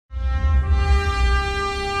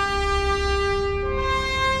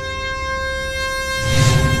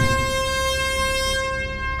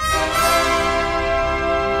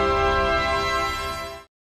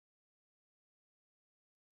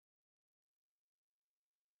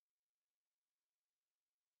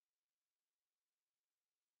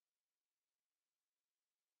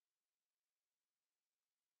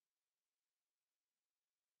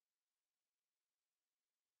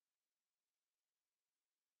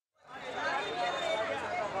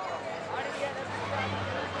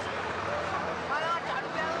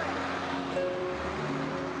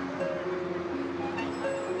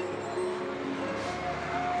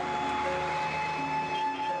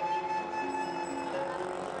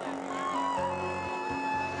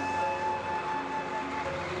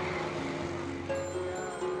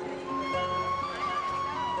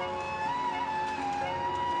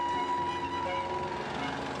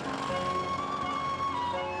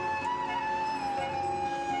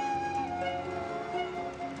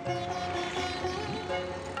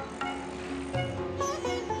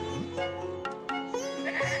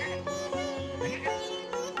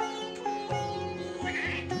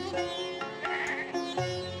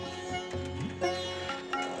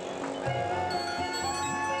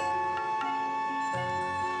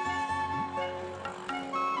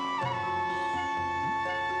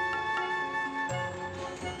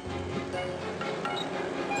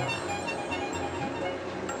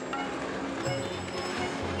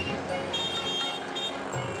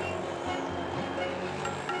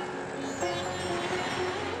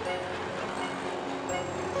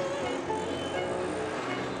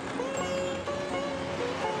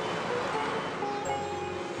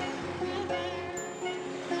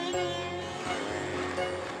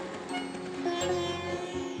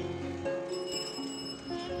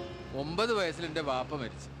9 വയസ്സിൽ എൻ്റെ വാപ്പ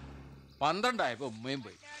മരിച്ചു. 12 ഉമ്മയും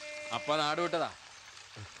പോയി. അപ്പ നാട് വിട്ടതാ.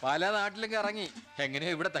 പല നാട്ടിലും ഇറങ്ങി,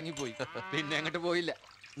 എങ്ങനെയോ ഇവിടെ തങ്ങിപ്പോയി. പിന്നെ അങ്ങോട്ട് പോയില്ല.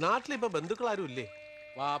 നാട്ടിലിപ്പോ ബന്ധുക്കളാരും ഇല്ലേ?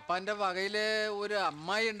 വാപ്പാന്റെ വകയില് ഒരു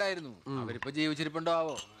അമ്മായി ഉണ്ടായിരുന്നു. അവരിപ്പോ ജീവിച്ചിരിപ്പുണ്ടോ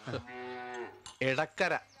ആവോ?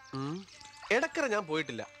 എടക്കര. എടക്കര ഞാൻ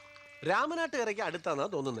പോയിട്ടില്ല. രാമനാട്ടുകരയ്ക്ക് അടുത്താന്നാ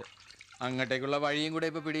തോന്നുന്നത്. അങ്ങോട്ടേക്കുള്ള വഴിയും കൂടെ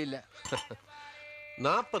ഇപ്പൊ പിടിയില്ല.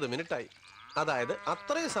 40 മിനിറ്റായി. അതായത്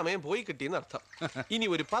അത്രയും സമയം പോയി കിട്ടിയെന്ന് അർത്ഥം. ഇനി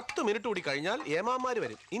ഒരു 10 മിനിറ്റ് കൂടി കഴിഞ്ഞാൽ ഏമാമാര്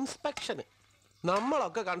വരും ഇൻസ്പെക്ഷന്.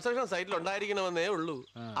 നമ്മളൊക്കെ കൺസ്ട്രക്ഷൻ സൈറ്റിൽ ഉണ്ടായിരിക്കണമെന്നേ ഉള്ളൂ.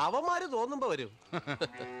 അവന്മാര് തോന്നുമ്പോ വരും.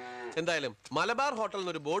 എന്തായാലും മലബാർ ഹോട്ടലിൽ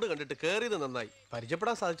നിന്ന് ഒരു ബോർഡ് കണ്ടിട്ട് കേറിയത് നന്നായി.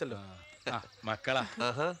 പരിചയപ്പെടാൻ സാധിച്ചല്ലോ. മക്കളാ.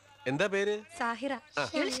 എന്താ പേര്? സാഹിറ.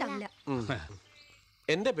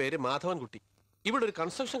 എന്റെ പേര് മാധവൻകുട്ടി. ഇവിടെ ഒരു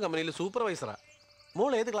കൺസ്ട്രക്ഷൻ കമ്പനിയിൽ സൂപ്പർവൈസറാ.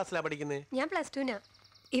 മോൾ ഏത് ക്ലാസ്സിലാ പഠിക്കുന്നേ? ഞാൻ +2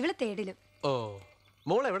 ഇവള് 3rd. ഓ,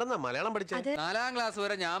 മോൾ എവിടെന്നാ മലയാളം പഠിച്ചത്? 4ാം ക്ലാസ്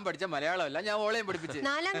വരെ ഞാൻ പഠിച്ച മലയാളമല്ല, ഞാൻ ഓളെയും പഠിപ്പിച്ചു.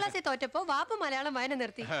 4ാം ക്ലാസ്സിൽ തോറ്റപ്പോ വാപ്പ മലയാളം വായന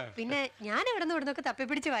നിർത്തി. പിന്നെ ഞാൻ ഇവിടുന്നൊക്കെ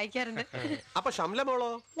തപ്പിപ്പിടിച്ച് വായിക്കാറുണ്ട്. അപ്പൊ ഷംല മോളോ?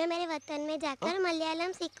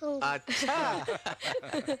 മലയാളം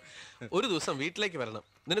ഒരു ദിവസം വീട്ടിലേക്ക് വരണം.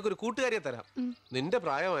 നിനക്കൊരു കൂട്ടുകാരിയെ തരാം. നിന്റെ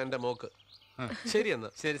പ്രായമാണ് എന്റെ മോക്ക്. ശരി എന്നാ.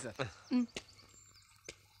 ശരി സാർ.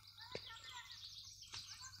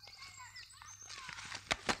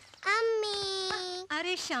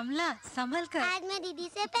 अरे श्यामला संभल कर। आज मैं दीदी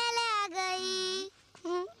से पहले आ गई।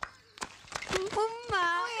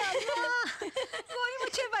 कोई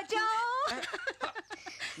मुझे बचाओ।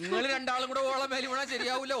 നിങ്ങൾ രണ്ടാളും കൂടെ ഓളെ മേലെ വീണാ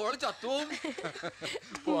ശരിയാവൂല. ഓള് ചത്തുവും.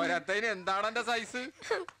 പോരാത്തതിന് എന്താണ് എന്റെ സൈസ്?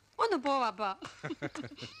 ഒന്ന് പോവാപ്പാ.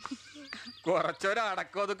 കുറച്ചൊരു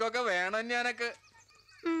അടക്കൊതുക്കൊക്കെ വേണം ഞാനൊക്കെ.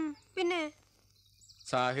 പിന്നെ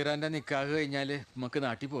സാഹിറാന്റെ നിക്കാഹ് കഴിഞ്ഞാല് നമുക്ക്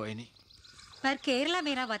നാട്ടിൽ പോയനി. पर केरला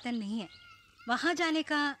मेरा वतन नहीं है. वहाँ जाने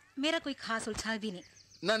का मेरा कोई खास उछाल भी नहीं.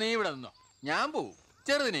 എന്നാ നീ ഇവിടെ നിന്നോ, ഞാൻ പോവും.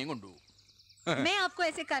 ചെറുതിനെയും കൊണ്ടുപോകും. मैं आपको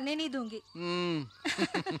ऐसे करने नहीं दूंगी.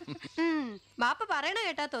 ബാപ്പ പറയണ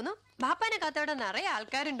കേട്ടാ തോന്നും ബാപ്പാനെ കാത്തോടെ നിറയെ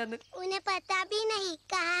ആൾക്കാരുണ്ടെന്ന്. उन्हें पता भी नहीं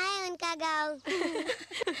कहाँ है उनका गाँव.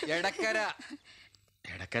 എടക്കര.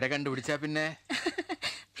 എടക്കര കണ്ടുപിടിച്ചാ പിന്നെ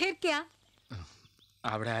फिर क्या?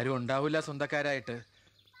 അവിടെ ആരും ഉണ്ടാവില്ല സ്വന്തക്കാരായിട്ട്.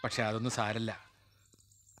 പക്ഷെ അതൊന്നും സാരല്ല.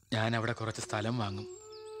 ഞാൻ അവിടെ കുറച്ച് സ്ഥലം വാങ്ങും,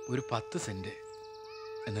 ഒരു 10 സെന്റ്.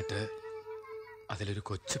 എന്നിട്ട് അതിലൊരു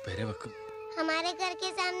കൊച്ചു പെര വെക്കും. हमारे घर के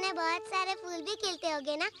सामने बहुत सारे फूल भी खिलते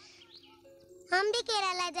होंगे ना. हम भी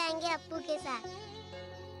केरला जाएंगे अप्पू के साथ.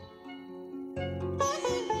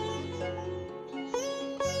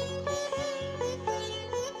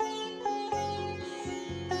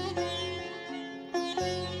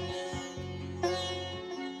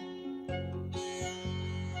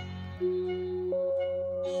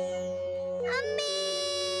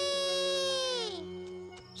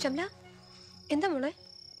 ഷംല, എന്താ മോളെ?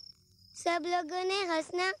 सब लोगों ने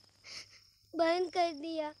हंसना बंद कर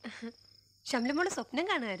दिया. ഷംല മോള് സ്വപ്നം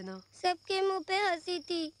കാണുമായിരുന്നോ? सबके मुंह पे हंसी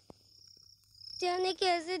थी. जाने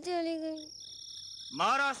कैसे चली गई.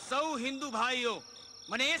 मारा सौ हिंदू भाइयों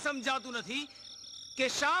મને એ સમજાતું નથી કે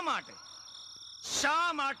શા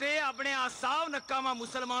માટે આપણે આ સાવ નક્કામાં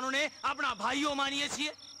મુસલમાનોને આપણા ભાઈઓ માનીએ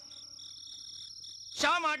છીએ?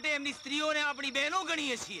 શા માટે એમની સ્ત્રીઓને આપણી બહેનો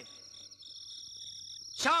ગણીએ છીએ?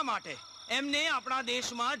 શા માટે એમને આપણા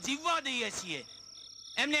દેશમાં જીવવા દઈએ છીએ?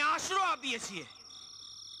 એમને આશરો આપીએ છીએ?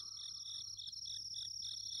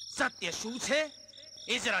 સત્ય શું છે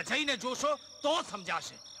એ જરા જઈને જોશો તો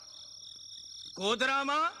સમજાશે.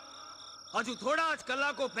 ગોધરામાં હજુ થોડા જ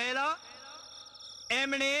કલાકો પહેલા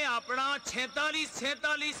એમણે આપણા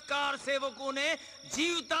 46 કાર સેવકોને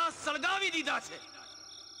જીવતા સળગાવી દીધા છે.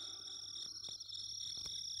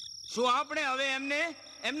 શું આપણે હવે એમને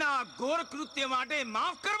એમના ઘોર કૃત્ય માટે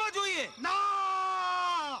માફ કરવા જોઈએ?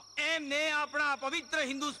 ના! એમને આપણા પવિત્ર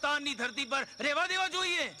હિન્દુસ્તાનની ધરતી પર રહેવા દેવા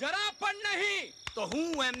જોઈએ? જરા પણ નહીં. તો હું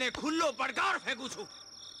એમને ખુલ્લો પડકાર ફેંકું છું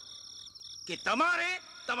કે તમારે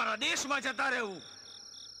તમારા દેશમાં જતા રહેવું.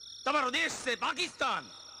 તમારો દેશ છે પાકિસ્તાન.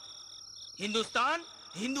 હિન્દુસ્તાન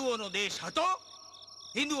હિન્દુઓનો દેશ હતો,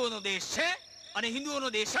 હિન્દુઓનો દેશ છે અને હિન્દુઓનો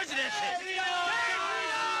દેશ જ રહેશે.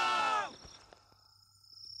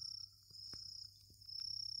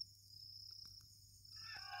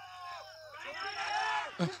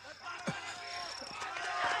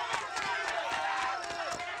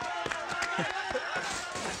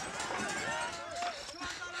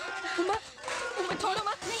 छोड़ो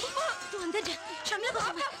मत. नहीं, तू अंदर जा. शमला को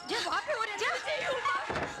समझ. जा वहाँ पे हो रहा है.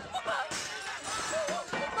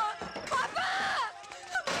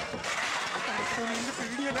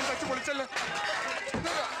 പീടിയെല്ലാം കച്ചു പൊളിച്ചല്ലേ.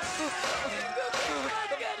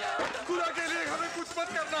 खुदा के लिए हमें कुछ मत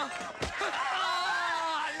करना.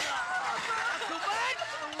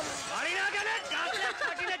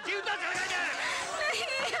 जीवता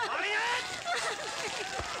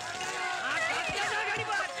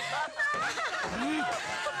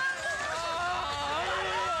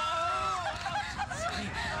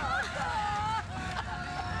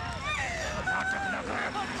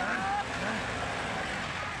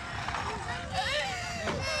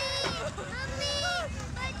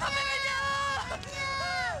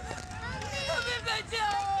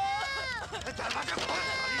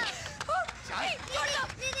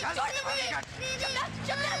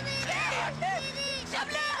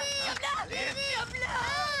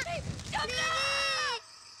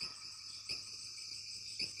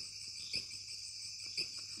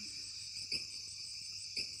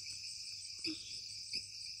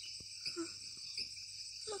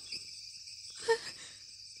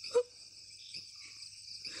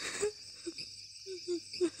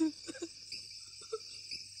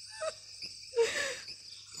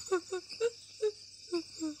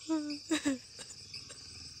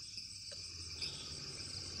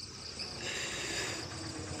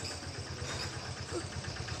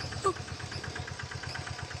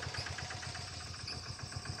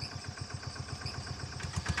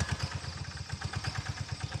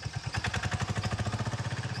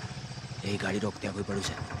ये गाड़ी रोकते हैं कोई पड़ोस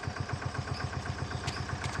है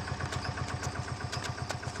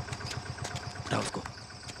उठाओ उसको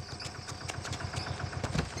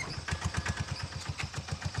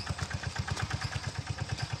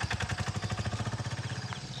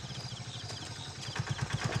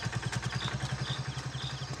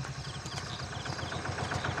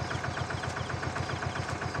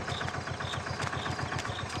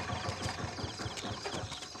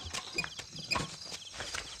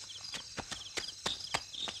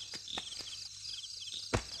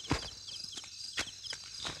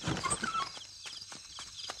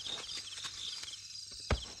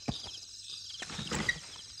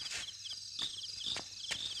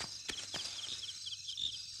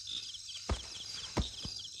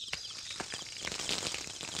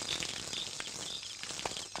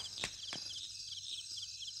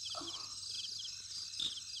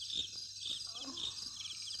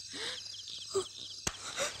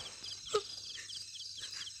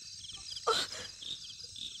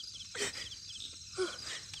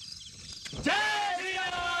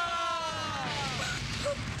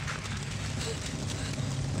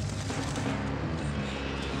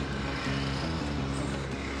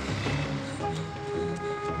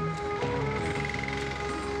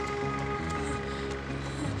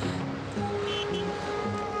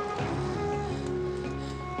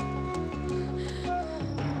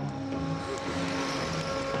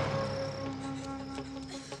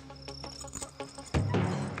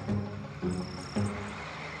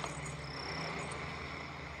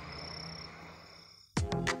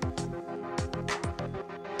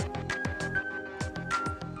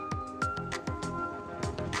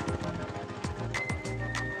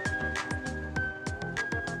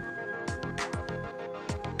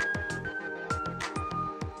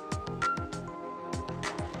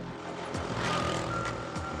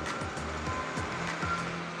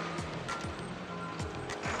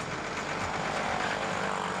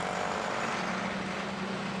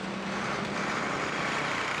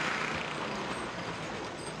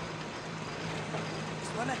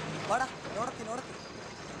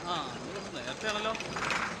നേരത്തെയാണല്ലോ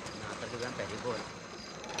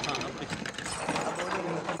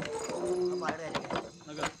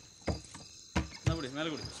മേലെ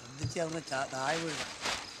കൂടി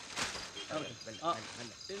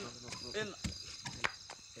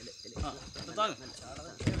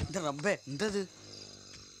റബ്ബേ എന്തത്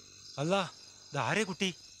അല്ല ഇതാരേ കുട്ടി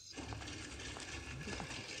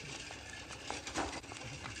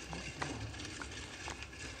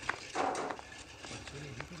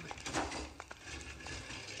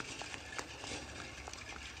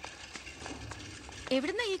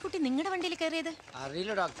എവിടുന്നാ ഈ കുട്ടി നിങ്ങളുടെ വണ്ടിയിൽ കയറിയത്?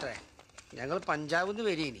 അറിയില്ല ഡോക്ടറെ, ഞങ്ങൾ പഞ്ചാബിൽ നിന്ന്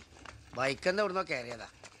വരീനി ബൈക്കെന്ന് എവിടുന്നോ കയറിയതാ.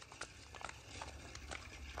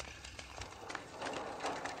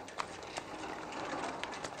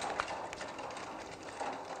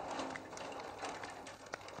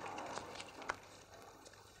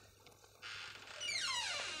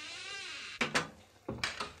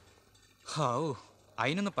 ഹാവൂ,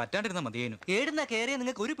 അതിനൊന്നും പറ്റാണ്ടിരുന്ന മതിയേനു. ഏടുന്നാ കയറിയ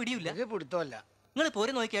നിങ്ങൾക്ക് ഒരു പിടിയില്ല. പിടുത്തമല്ല. നിങ്ങൾ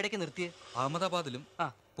പോരെ നോക്കി ഇടയ്ക്ക് നിർത്തിയേ. അഹമ്മദാബാദിലും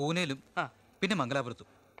പൂനെയിലും പിന്നെ മംഗലാപുരത്തും.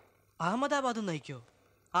 അഹമ്മദാബാദും നയിക്കോ?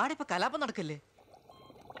 ആടെ ഇപ്പൊ കലാപം നടക്കല്ലേ?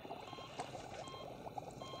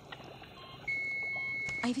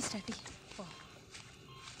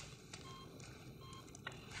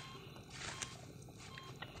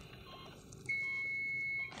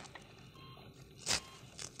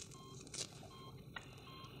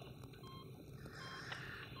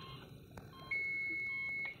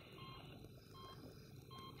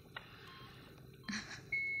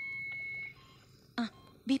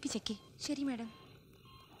 BP check. ശരി മാഡം.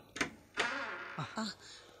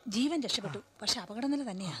 ജീവൻ രക്ഷപ്പെട്ടു, പക്ഷെ അപകടനില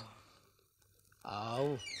തന്നെയാ.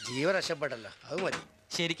 ജീവൻ രക്ഷപ്പെട്ടല്ലോ, അത് മതി.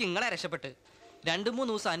 ശരിക്കും നിങ്ങളെ രക്ഷപ്പെട്ട്. 2-3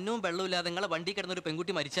 ദിവസം അന്നവും വെള്ളവും ഇല്ലാതെ നിങ്ങളെ വണ്ടി കിടന്ന ഒരു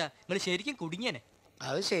പെൺകുട്ടി മരിച്ചാ നിങ്ങൾ ശരിക്കും കുടുങ്ങിയനെ.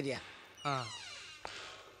 അത് ശരിയാ.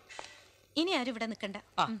 ഇനി ആരും ഇവിടെ നിൽക്കണ്ട.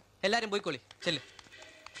 എല്ലാരും പോയിക്കോളി, ചെല്ല്.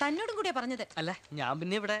 തന്നോടും കൂടിയാ പറഞ്ഞത്. അല്ല, ഞാൻ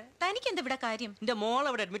പിന്നെ ഇവിടെ. തനിക്ക് എന്താ ഇവിടെ കാര്യം? എന്റെ മോൾ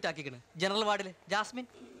അവിടെ അഡ്മിറ്റ് ആക്കിക്കണ്, ജനറൽ വാർഡില്. ജാസ്മിൻ.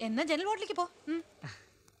 എന്നാ ജനറൽ വാർഡിലേക്ക് പോ.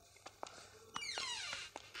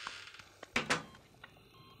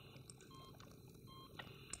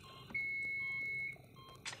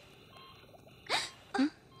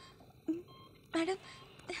 മാഡം,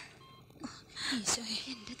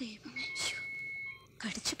 എന്റെ ദൈവമേ,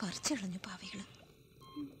 കടിച്ചു പറിച്ചു കളഞ്ഞു പാവികള്.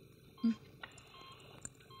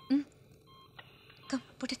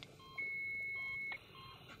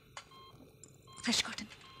 Fresh cotton.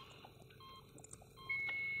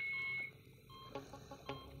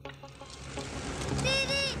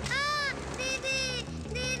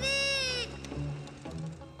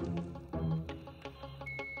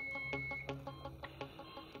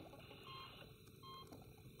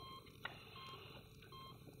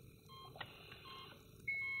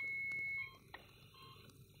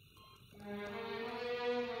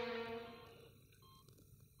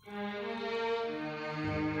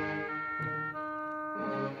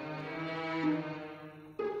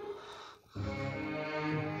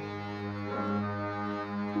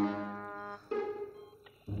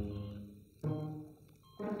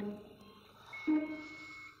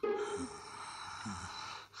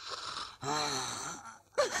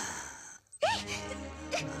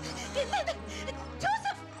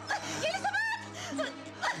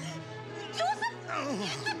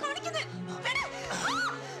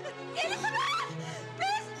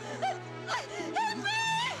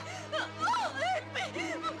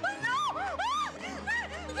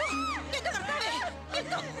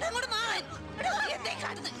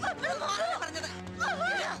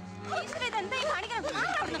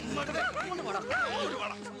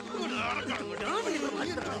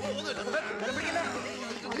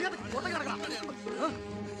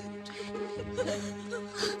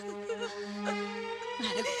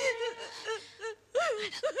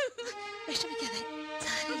 വിഷമിക്കാതെ,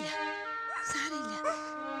 സാരമില്ല, സാരമില്ല.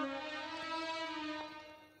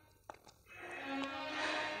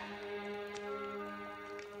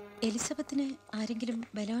 എലിസബത്തിനെ ആരെങ്കിലും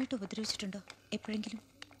ബലമായിട്ട് ഉപദ്രവിച്ചിട്ടുണ്ടോ എപ്പോഴെങ്കിലും?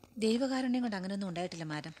 ദൈവകാരുണ്യം കൊണ്ട് അങ്ങനെയൊന്നും ഉണ്ടായിട്ടില്ല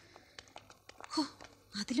മാഡം. ഹോ,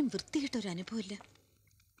 അതിലും വൃത്തികെട്ടൊരു അനുഭവമില്ല.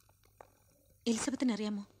 എലിസബത്തിന്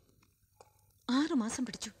അറിയാമോ, 6 മാസം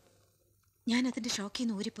പിടിച്ചു ഞാൻ അതിൻ്റെ ഷോക്കിൽ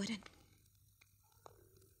നിന്ന് ഊരിപ്പോരാൻ.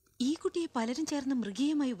 ഈ കുട്ടിയെ പലരും ചേർന്ന്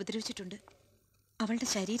മൃഗീയമായി ഉപദ്രവിച്ചിട്ടുണ്ട്. അവളുടെ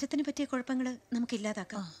ശരീരത്തിന് പറ്റിയ കുഴപ്പങ്ങൾ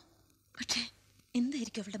നമുക്കില്ലാതാക്കാം, പക്ഷേ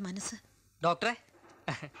എന്തായിരിക്കും അവളുടെ മനസ്സ്? ഡോക്ടറെ,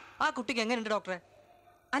 ആ കുട്ടിക്ക് എങ്ങനെയുണ്ട് ഡോക്ടറെ?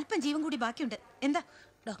 അല്പം ജീവൻ കൂടി ബാക്കിയുണ്ട്. എന്താ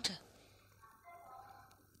ഡോക്ടർ?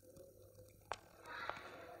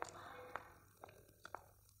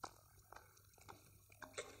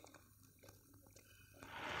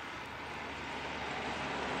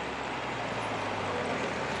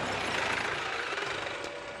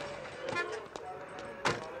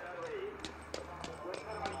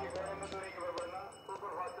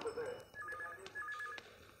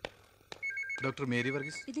 ഡോക്ടർ മേരി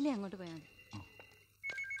വർഗീസ്, ഇതിലേ അങ്ങോട്ട് പോയാൽ മതി.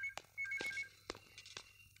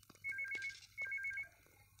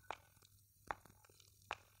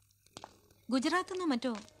 ഗുജറാത്തിൽ നിന്നോ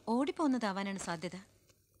മറ്റോ ഓടിപ്പോകുന്നതാവാനാണ് സാധ്യത.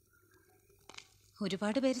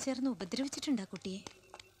 ഒരുപാട് പേര് ചേർന്ന് ഉപദ്രവിച്ചിട്ടുണ്ട് ആ കുട്ടിയെ.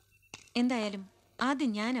 എന്തായാലും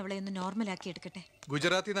ആദ്യം ഞാൻ അവളെ ഒന്ന് നോർമലാക്കി എടുക്കട്ടെ.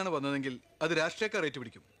 ഗുജറാത്തിൽ നിന്നാണ് വന്നതെങ്കിൽ അത് രാഷ്ട്രീയക്കാർ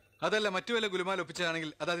ഏറ്റുപിടിക്കും. അതല്ല മറ്റു വല്ല ഗുലുമാൽ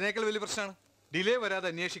ഒപ്പിച്ചതാണെങ്കിൽ അത് അതിനേക്കാൾ വലിയ പ്രശ്നമാണ്. ഡിലേ വരാതെ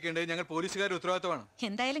അന്വേഷിക്കേണ്ടത് ഞങ്ങൾ പോലീസുകാരുടെ ഉത്തരവാദിത്തമാണ്.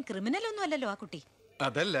 എന്തായാലും ക്രിമിനൽ ഒന്നും അല്ലല്ലോ ആ കുട്ടി.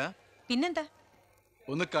 അതല്ല, പിന്നെന്താ?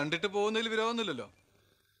 ഒന്ന് കണ്ടിട്ട് പോകുന്നതിൽ വിരോധമൊന്നുമില്ലല്ലോ.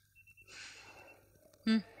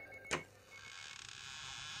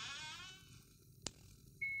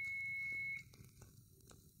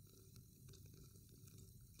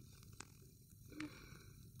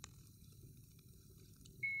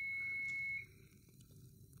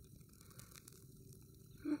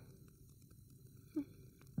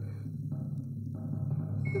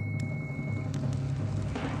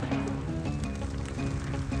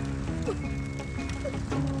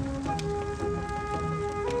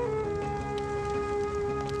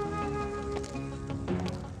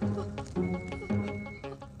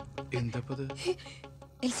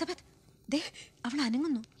 എലിസബത്ത്, ദേ അവൾ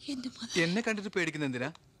അനങ്ങുന്നു. എന്നെ കണ്ടിട്ട് പേടിക്കുന്ന എന്തിനാ?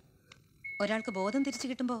 ഒരാൾക്ക് ബോധം തിരിച്ചു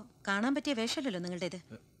കിട്ടുമ്പോ കാണാൻ പറ്റിയ വേഷമല്ലല്ലോ നിങ്ങളുടേത്.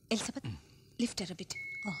 Elizabeth, lift Har A bit.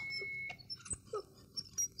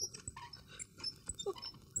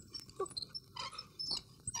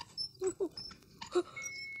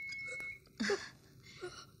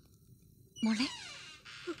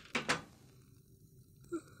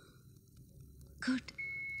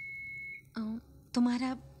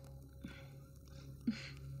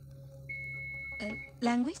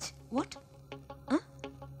 Language what?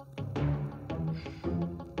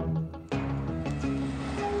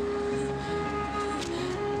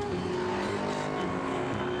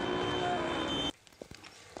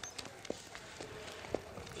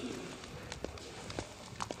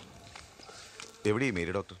 എവിടെയും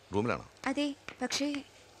മേരി ഡോക്ടർ? റൂമിലാണോ? അതെ, പക്ഷേ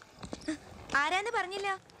ആരാന്ന് പറഞ്ഞില്ല.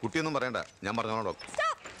 കുട്ടിയൊന്നും പറയണ്ട, ഞാൻ പറഞ്ഞോളാം ഡോക്ടർ.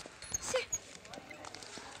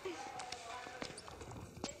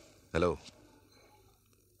 ഹലോ.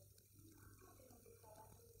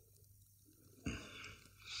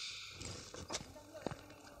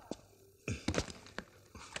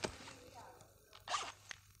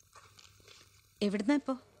 എവിടുന്നാ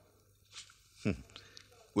ഇപ്പോ?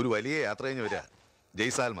 ഒരു വലിയ യാത്ര കഴിഞ്ഞ് വരിക,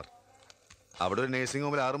 ജയ്സാൽമർ. അവിടെ ഒരു നേഴ്സിംഗ്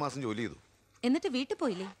ഹോമിൽ 6 മാസം ജോലി ചെയ്തു. എന്നിട്ട് വീട്ടിൽ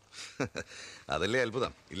പോയില്ലേ? അതല്ലേ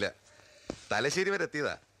അത്ഭുതം. ഇല്ല, തലശ്ശേരി വരെ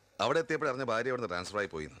എത്തിയതാ. അവിടെ എത്തിയപ്പോഴറിഞ്ഞ ഭാര്യ അവിടെ നിന്ന് ട്രാൻസ്ഫർ ആയി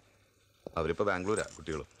പോയിന്ന്. അവരിപ്പോ ബാംഗ്ലൂരാ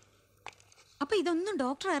കുട്ടികളും. അപ്പൊ ഇതൊന്നും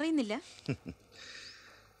ഡോക്ടർ അറിയുന്നില്ല?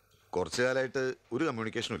 കുറച്ചു കാലമായിട്ട് ഒരു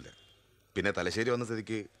കമ്മ്യൂണിക്കേഷനും ഇല്ല. പിന്നെ തലശ്ശേരി വന്ന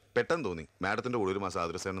സ്ഥിതിക്ക് പെട്ടെന്ന് തോന്നി മാഡത്തിന്റെ കൂടെ ഒരു മാസം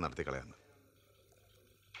ആതുരസേവനം നടത്തി കളയാന്ന്.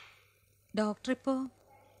 ഡോക്ടർ ഇപ്പോ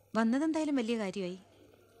വന്നതെന്തായാലും വലിയ കാര്യമായി.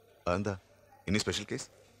 അതെന്താ ഇനി സ്പെഷ്യൽ കേസ്?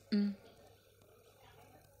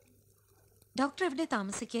 ഡോക്ടർ എവിടെ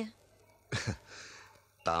താമസിക്കുക?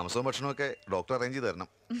 താമസവും ഭക്ഷണമൊക്കെ ഡോക്ടർ അറേഞ്ച് ചെയ്ത് തരണം.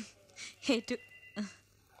 ഏറ്റു.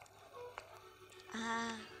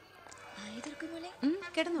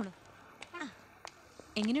 കിടന്നോളൂ.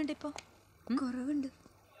 എങ്ങനെയുണ്ട് ഇപ്പോ? കുറവുണ്ട്.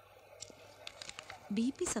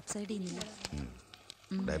 BP സബ്സൈഡ് ചെയ്യുന്നില്ല.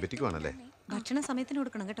 ഡയബറ്റിക് ആണല്ലേ? ഭക്ഷണ സമയത്തിന്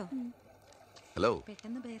കൊടുക്കണം കേട്ടോ. ഹലോ.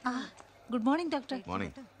 പെട്ടെന്ന് good morning doctor.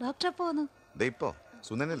 Morning. Doctor എപ്പോ വന്നു? ദേ ഇപ്പോ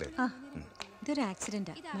സുന്ദരനല്ലേ? ഇതൊരു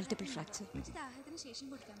ആക്സിഡന്റാ, മൾട്ടിപ്പിൾ ഫ്രാക്ചർ.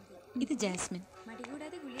 ഇത് ജാസ്മിൻ,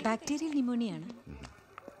 ബാക്ടീരിയൽ ന്യൂമോണിയ ആണ്.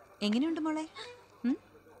 എങ്ങനെയുണ്ട് മോളെ?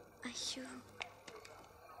 അയ്യോ,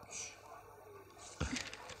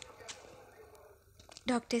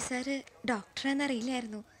 ഡോക്ടർ സാറ്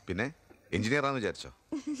ഡോക്ടറാന്നറിയില്ലായിരുന്നു. പിന്നെ എഞ്ചിനീയർ ആണെന്ന് വിചാരിച്ചോ?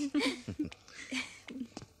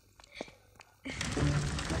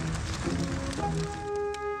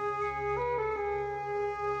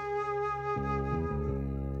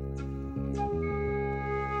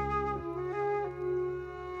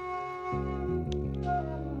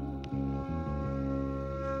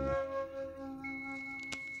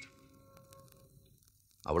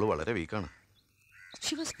 അവള് വളരെ വീക്കാണ്.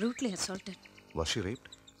 She was brutally assaulted. Was she raped?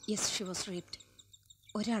 Yes, she was raped.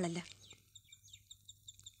 ഒരാളല്ല,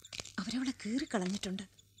 അവരവളെ കീറി കളഞ്ഞിട്ടുണ്ട്.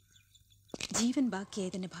 ജീവൻ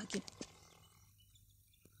ബാക്കിയായതിന്റെ ഭാഗ്യം.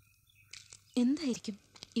 എന്തായിരിക്കും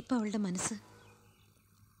ഇപ്പൊ അവളുടെ മനസ്സ്?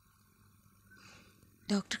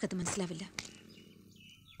 ഡോക്ടർക്കത് മനസ്സിലാവില്ല.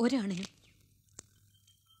 ഒരാണിനും.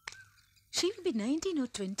 She will be 19 or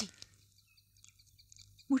 20.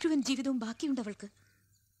 മുഴുവൻ ജീവിതവും ബാക്കിയുണ്ട് അവൾക്ക്.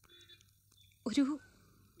 ഒരു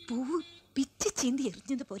പൂവ് പിച്ചി ചീന്തി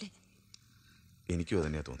എറിഞ്ഞതുപോലെ. എനിക്കും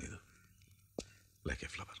അതന്നെയാ തോന്നിയത്. Like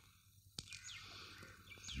A flower.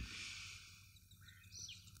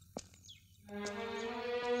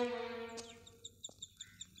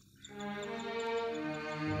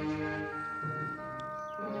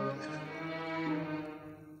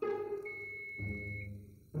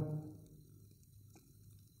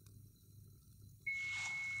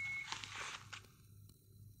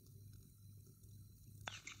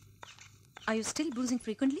 Are you still bruising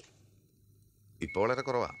frequently? ഇപ്പോൾ വളരെ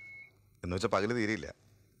കുറവാ. എന്ന് വെച്ചാൽ പകല് തീരെയില്ല.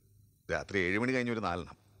 രാത്രി 7 മണി കഴിഞ്ഞ് ഒരു 4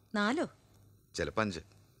 എണ്ണം. 4? ചിലപ്പോൾ 5.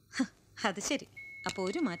 അത് ശരി. അപ്പോൾ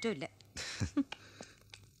ഒരു മാറ്റവും ഇല്ല.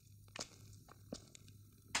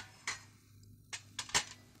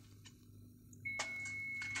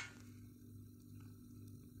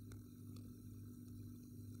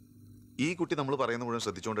 ഈ കുട്ടി നമ്മൾ പറയുന്ന മുഴുവൻ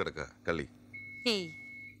ശ്രദ്ധിച്ചുകൊണ്ട് കിടക്കുക കള്ളി. ഏയ്,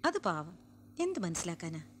 അത് പാവം. എന്ത്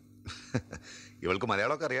മനസ്സിലാക്കാനാ? ഇവൾക്ക്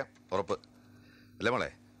മലയാളമൊക്കെ അറിയാം, ഉറപ്പ് അല്ലേ മോളെ?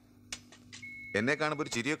 എന്നെ കാണുമ്പോൾ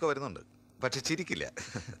ഒരു ചിരിയൊക്കെ വരുന്നുണ്ട്, പക്ഷെ ചിരിക്കില്ല.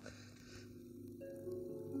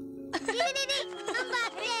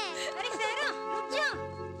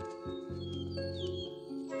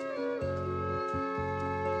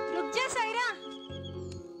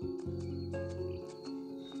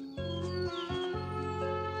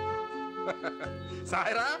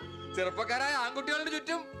 സാഹിറ, ചെറുപ്പക്കാരായ ആൺകുട്ടികളുടെ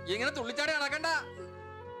ചുറ്റും ഇങ്ങനെ തുള്ളിച്ചാടി നടക്കണ്ട.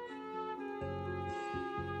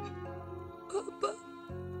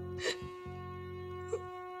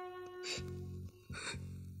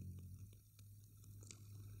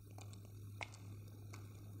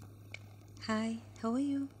 Hi, how are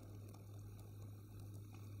you?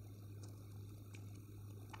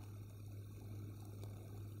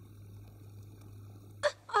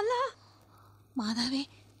 അല്ല മാതാവേ,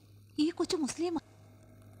 ഈ കൊച്ചു മുസ്ലിം.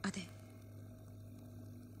 അതെ,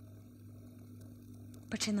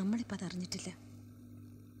 പക്ഷെ നമ്മളിപ്പോൾ അതറിഞ്ഞിട്ടില്ല.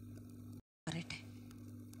 പറയട്ടെ.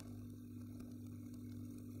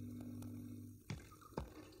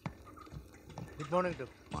 Good morning to.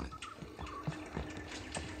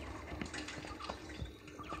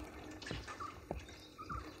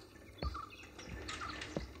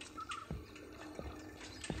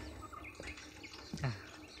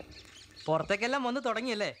 പുറത്തേക്കെല്ലാം വന്ന്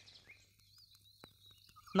തുടങ്ങിയല്ലേ?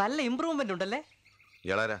 നല്ല ഇമ്പ്രൂവ്മെന്റ് ഉണ്ടല്ലേ?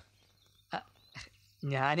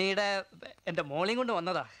 ഞാനീടെ എന്റെ മോളെയും കൊണ്ട്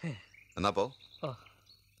വന്നതാ. എന്നാ പോ.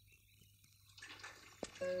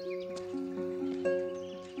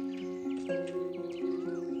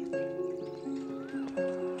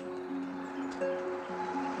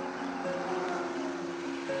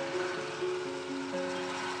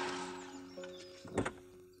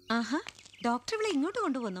 ആഹാ, ഡോക്ടർ ഇവിടെ ഇങ്ങോട്ട്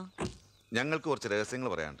കൊണ്ടുവന്നോ? ഞങ്ങൾക്ക് കുറച്ച് രഹസ്യങ്ങൾ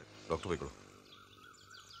പറയാനുണ്ട്. ഡോക്ടർ പോയിക്കോളൂ.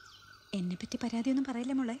 എന്നെ പറ്റി പരാതിയൊന്നും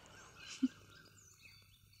പറയില്ല മോളെ.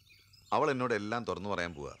 അവൾ എന്നോട് എല്ലാം തുറന്നു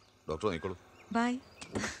പറയാൻ പോവാ. ഡോക്ടർ നോക്കിക്കോളൂ. ബൈ.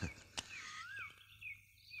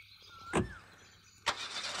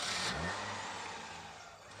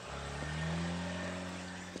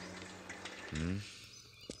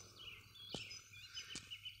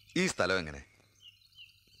 ഈ സ്ഥലം എങ്ങനെ?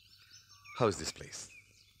 How is this place?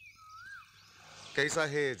 കൈസാ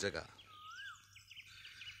ഹേ ജഗ?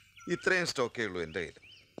 ഇത്രയും സ്റ്റോക്കേ ഉള്ളൂ എൻ്റെ കയ്യിൽ.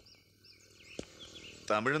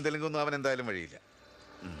 തമിഴും തെലുങ്കൊന്നും അവൻ എന്തായാലും വഴിയില്ല.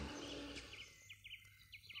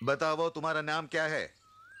 बताओ तुम्हारा नाम क्या है?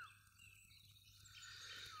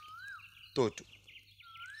 തോറ്റു.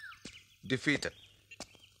 ഡിഫീറ്റഡ്.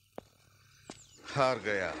 हार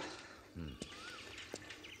गया.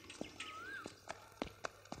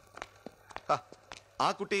 ആ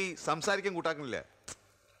കുട്ടി സംസാരിക്കാൻ കൂട്ടാക്കുന്നില്ല.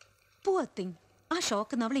 Poor thing. ആ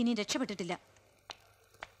ഷോക്ക് അവൾ ഇനി രക്ഷപ്പെട്ടിട്ടില്ല.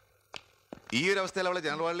 ഈ ഒരു അവസ്ഥയിൽ അവളെ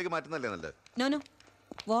ജനറൽ വാർഡിലേക്ക് മാറ്റുന്നല്ലേ നല്ലത്? നോനോ,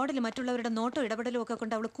 വാർഡിൽ മറ്റുള്ളവരുടെ നോട്ടോ ഇടപെടലും ഒക്കെ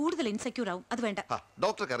കൊണ്ട് അവൾ കൂടുതൽ ഇൻസെക്യൂർ ആവും. അത് വേണ്ട.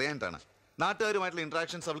 ഡോക്ടർക്ക് അറിയാനിട്ടാണ്. നാട്ടുകാരുമായിട്ടുള്ള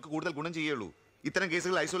ഇന്ററാക്ഷൻസ് അവൾക്ക് കൂടുതൽ ഗുണം ചെയ്യുള്ളൂ. ഇത്തരം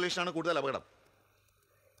കേസുകൾ ഐസൊലേഷൻ ആണ് കൂടുതൽ അപകടം.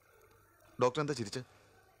 ഡോക്ടർ എന്താ ചിരിച്ച്?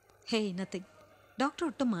 Hey, nothing. ഡോക്ടർ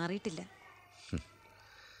ഒട്ടും മാറിയിട്ടില്ല.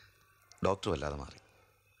 ഡോക്ടർ വല്ലാതെ മാറി.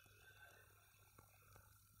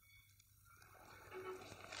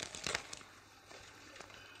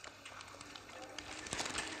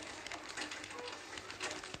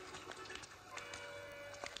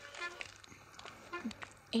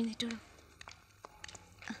 എഴുന്നേറ്റോളൂ.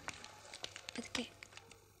 അതൊക്കെ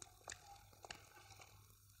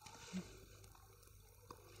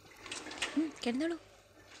കിടന്നോളൂ.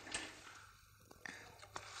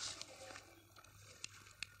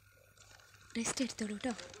 റെസ്റ്റ് എടുത്തോളൂ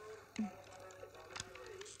കേട്ടോ.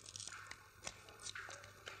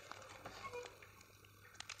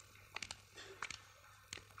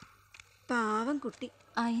 പാവം കുട്ടി.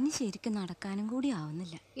 അതിന് ശരിക്കും നടക്കാനും കൂടി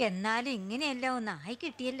ആവുന്നില്ല. എന്നാലും ഇങ്ങനെയല്ല ഒന്ന് ആയി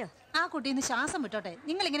കിട്ടിയല്ലോ. ആ കുട്ടി ഇന്ന് ശ്വാസം വിട്ടോട്ടെ.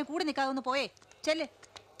 നിങ്ങൾ ഇങ്ങനെ കൂടി നിൽക്കാതൊന്ന് പോയേ. ചെല്ല്.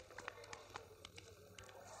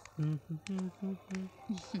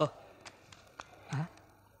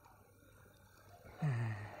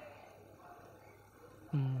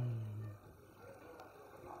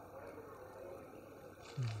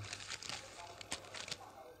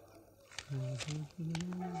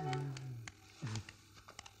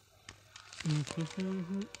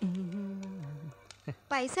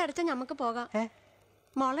 പൈസ അടച്ച ഞമ്മക്ക് പോകാം.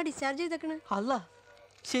 മോളെ ഡിസ്ചാർജ് ചെയ്തേക്കണ്. അല്ല,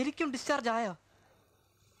 ശരിക്കും ഡിസ്ചാർജ് ആയോ?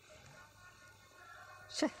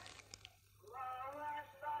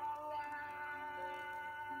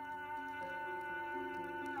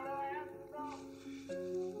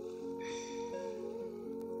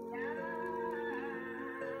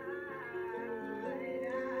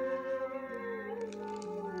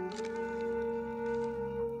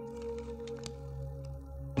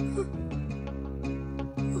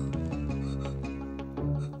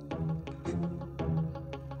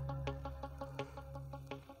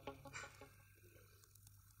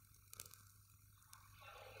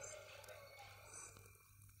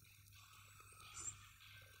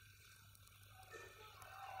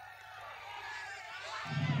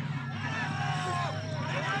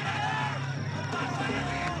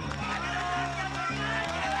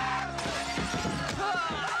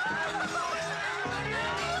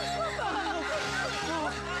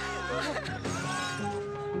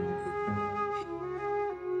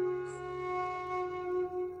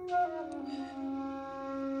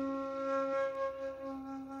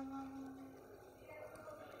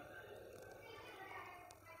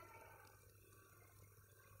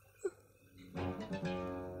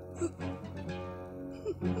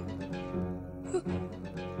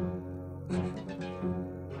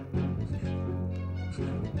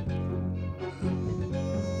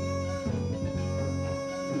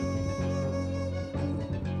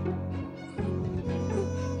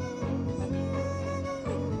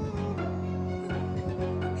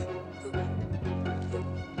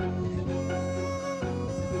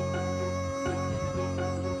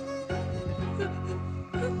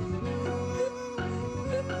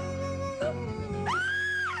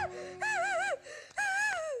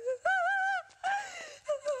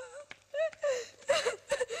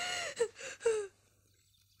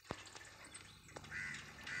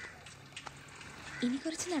 ഇനി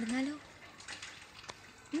കുറച്ച് നടന്നാലോ?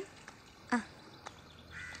 ആ,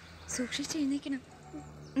 സൂക്ഷിച്ച് എഴുന്നേക്കണം.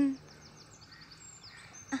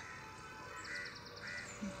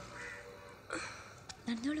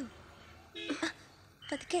 നടന്നോളൂ,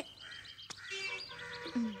 പതുക്കെ.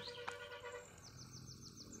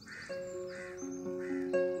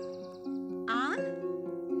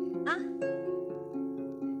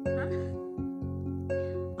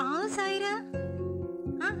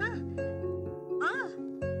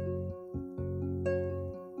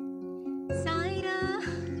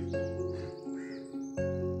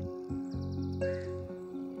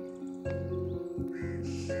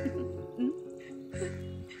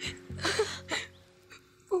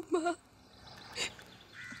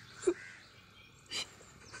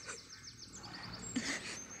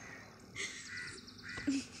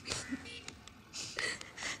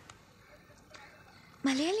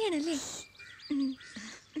 മലയാളിയാണല്ലേ?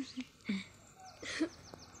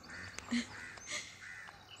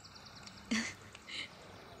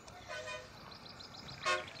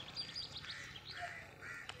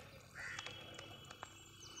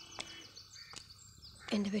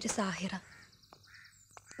 എൻ്റെ പേര് സാഹിറ.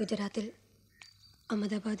 ഗുജറാത്തിൽ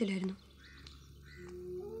അഹമ്മദാബാദിലായിരുന്നു.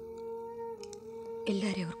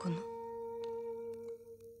 എല്ലാവരെയും ഓർക്കുന്നു.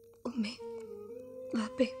 ഉമ്മേ,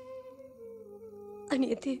 ബാപ്പേ,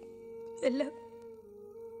 अनियति एല്ലാം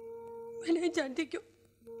मैं नहीं जानती क्यों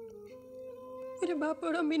मेरे बाप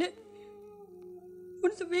और अम्मी ने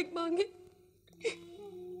उनसे भीख मांगी.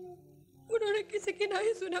 उन्होंने किसी की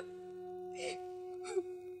नहीं सुना,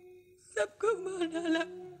 सबको मार डाला.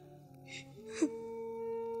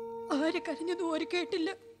 ആര് കരഞ്ഞതും ഒരു കേട്ടില്ല.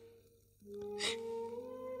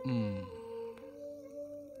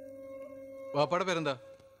 വാപ്പാടെ പേരെന്താ?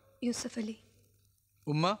 യൂസഫ് അലി.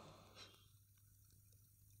 ഉമ്മ?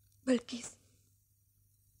 ബൽക്കീസ്.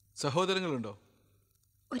 സഹോദരങ്ങളുണ്ടോ?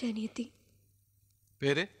 ഒരനിയത്തി.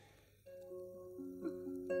 പേര്?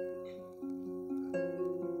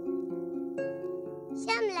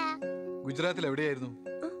 ഗുജറാത്തിൽ എവിടെയായിരുന്നു?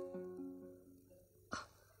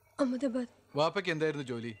 അഹമ്മദാബാദ്. വാപ്പയ്ക്ക് എന്തായിരുന്നു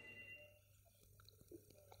ജോലി?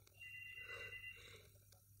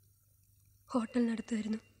 ഹോട്ടൽ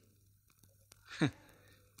നടത്തുമായിരുന്നു.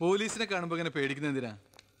 പോലീസിനെ കാണുമ്പോ ഇങ്ങനെ പേടിക്കുന്ന എന്തിനാ?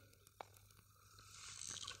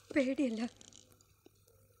 പേടിയല്ല,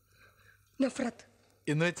 നഫ്രത്ത്.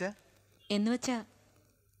 എന്നുവെച്ചാ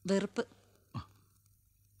വെറുപ്പ്.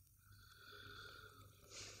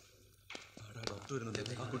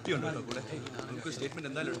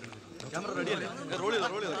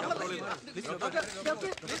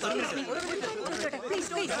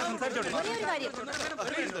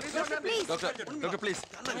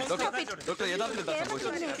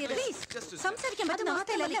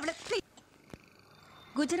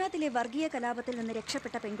 ഗുജറാത്തിലെ വർഗീയ കലാപത്തിൽ നിന്ന്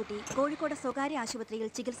രക്ഷപ്പെട്ട പെൺകുട്ടി കോഴിക്കോട് സ്വകാര്യ ആശുപത്രിയിൽ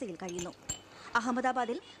ചികിത്സയിൽ കഴിയുന്നു.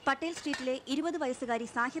 അഹമ്മദാബാദിൽ പട്ടേൽ സ്ട്രീറ്റിലെ 20 വയസ്സുകാരി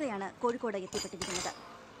സാഹിറയാണ് കോഴിക്കോട് എത്തിപ്പെട്ടിരിക്കുന്നത്.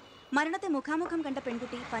 മരണത്തെ മുഖാമുഖം കണ്ട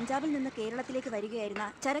പെൺകുട്ടി പഞ്ചാബിൽ നിന്ന് കേരളത്തിലേക്ക് വരികയായിരുന്ന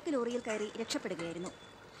ചരക്ക് ലോറിയിൽ കയറി രക്ഷപ്പെടുകയായിരുന്നു.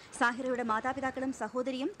 സാഹിറയുടെ മാതാപിതാക്കളും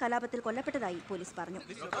സഹോദരിയും കലാപത്തിൽ കൊല്ലപ്പെട്ടതായി പോലീസ് പറഞ്ഞു.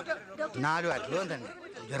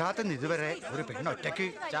 ഇതുവരെ ഒരു പെണ്ണൊറ്റയ്ക്ക്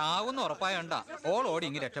ചാവുന്ന ഉറപ്പായണ്ട ഓൾ ഓടി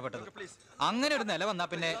ഇങ്ങനെ രക്ഷപ്പെട്ടത്. അങ്ങനെ ഒരു നില വന്നാ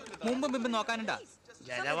പിന്നെ മുമ്പും നോക്കാനുണ്ടാ.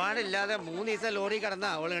 ജലപാടില്ലാതെ 3 ദിവസം ലോറി കടന്ന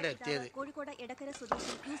അവളിവിടെ എത്തിയത്. കോഴിക്കോട് എടക്കര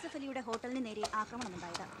സ്വദേശി യൂസഫ് അലിയുടെ ഹോട്ടലിന് നേരെ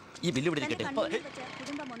ആക്രമണമുണ്ടായത്.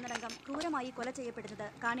 കുടുംബം ഒന്നടങ്കം ക്രൂരമായി കൊല ചെയ്യപ്പെടുന്നത്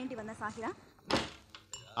കാണേണ്ടി വന്ന സാഹിറ,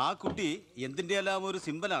 ആ കുട്ടി എന്തിന്റെ എല്ലാം ഒരു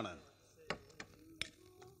സിമ്പലാണ്.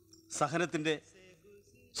 സഹനത്തിന്റെ,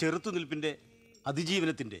 ചെറുത്തുനിൽപ്പിന്റെ,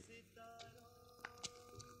 അതിജീവനത്തിന്റെ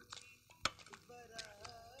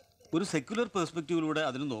ഒരു സെക്യുലർ പെർസ്പെക്റ്റീവിലൂടെ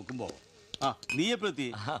അതിന് നോക്കുമ്പോ നീ എപ്പോഴെത്തി?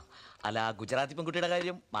 അല്ല, ഗുജറാത്തി പെൺകുട്ടിയുടെ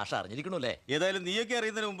കാര്യം മാഷ അറിഞ്ഞിരിക്കണല്ലേ? ഏതായാലും നീയൊക്കെ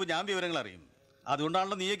അറിയുന്നതിന് മുമ്പ് ഞാൻ വിവരങ്ങൾ അറിയും.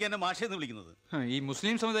 അതുകൊണ്ടാണല്ലോ നീയൊക്കെ എന്നെ മാഷയെന്ന് വിളിക്കുന്നത്. ഈ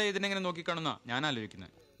മുസ്ലിം സമുദായം ഇതിനെങ്ങനെ നോക്കിക്കാണുന്ന ഞാൻ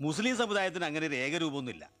ആലോചിക്കുന്നത്. മുസ്ലിം സമുദായത്തിന് അങ്ങനെ ഒരു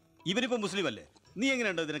ഏകരൂപമൊന്നുമില്ല. ഇവരിപ്പോ മുസ്ലിം അല്ലേ? നീ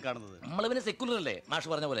എങ്ങനെയുണ്ടോ ഇതിനെ കാണുന്നത്? നമ്മളിവന് സെക്യുലർ അല്ലേ മാഷ്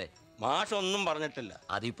പറഞ്ഞ പോലെ? മാഷ് ഒന്നും പറഞ്ഞിട്ടില്ല.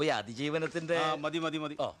 അതിപ്പോ ഈ അതിജീവനത്തിന്റെ മതി.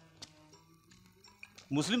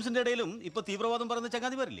 മുസ്ലിംസിന്റെ ഇടയിലും ഇപ്പൊ തീവ്രവാദം പറയുന്ന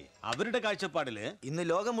ചങ്ങാതി വരില്ലേ? അവരുടെ കാഴ്ചപ്പാടില് ഇന്ന്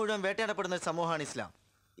ലോകം മുഴുവൻ വേട്ടയാടപ്പെടുന്ന ഒരു സമൂഹമാണ് ഇസ്ലാം.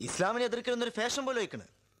 ഇസ്ലാമിനെ എതിർക്കുന്ന ഒരു ഫാഷൻ പോലെ വയ്ക്കണ്.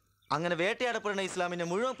 അങ്ങനെ വേട്ടയാടപ്പെടുന്ന ഇസ്ലാമിന്റെ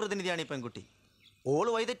മുഴുവൻ പ്രതിനിധിയാണ് ഈ പെൺകുട്ടി. ഓള്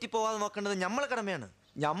വൈതെറ്റി പോവാതെ നോക്കേണ്ടത് നമ്മളെ കടമയാണ്.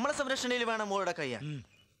 നമ്മളെ സംരക്ഷണയിൽ വേണം മോളുടെ കയ്യാൻ.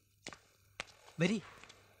 വരി.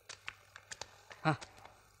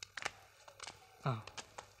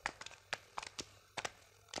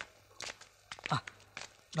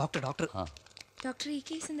 ഡോക്ടർ ഈ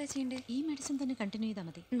കേസ് എന്താ ചെയ്യണ്ടേ? ഈ മെഡിസിൻ തന്നെ കണ്ടിന്യൂ ചെയ്താൽ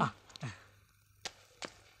മതി.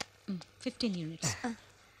 15 യൂണിറ്റ്സ്.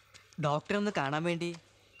 ഡോക്ടറെ ഒന്ന് കാണാൻ വേണ്ടി.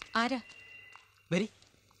 ആരാ? വരി.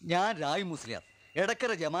 ഞാൻ രായ് മുസ്ലിയാർ,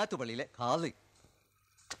 എടക്കര ജമാഅത്ത് പള്ളിയിലെ ഖാദി.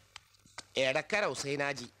 എടക്കര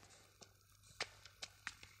ഹുസൈനാജി.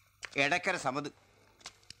 എടക്കര സമത്.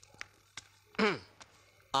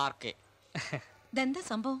 ആർക്കെ ഇതെന്താ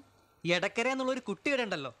സംഭവം? എടക്കര എന്നുള്ള ഒരു കുട്ടിയുടെ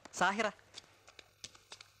ഉണ്ടല്ലോ, സാഹിറ.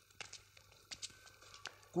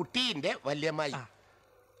 കുട്ടീന്റെ വല്യമ്മായി,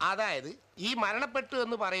 അതായത് ഈ മരണപ്പെട്ടു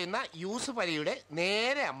എന്ന് പറയുന്ന യൂസുഫ് അലിയുടെ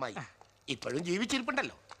നേരെ അമ്മായി. ഇപ്പോഴും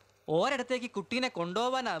ജീവിച്ചിരിപ്പുണ്ടല്ലോ. ഓരിടത്തേക്ക് കുട്ടീനെ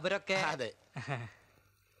കൊണ്ടുപോവാൻ അവരൊക്കെ. അതെ.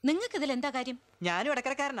 നിങ്ങൾക്ക് ഇതിൽ എന്താ കാര്യം? ഞാനും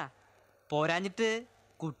ഇടക്കരക്കാരനാ. പോരാഞ്ഞിട്ട്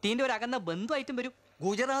കുട്ടീന്റെ ഒരു അകന്ന ബന്ധുവായിട്ടും വരും.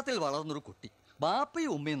 ഗുജറാത്തിൽ വളർന്നൊരു കുട്ടി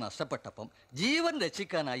ബാപ്പയും ഉമ്മയും നഷ്ടപ്പെട്ടപ്പം ജീവൻ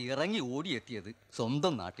രക്ഷിക്കാനായി ഇറങ്ങി ഓടിയെത്തിയത്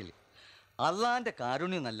സ്വന്തം നാട്ടിൽ. അള്ളാന്റെ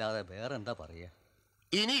കാരുണ്യം എന്നല്ലാതെ വേറെന്താ പറയാ?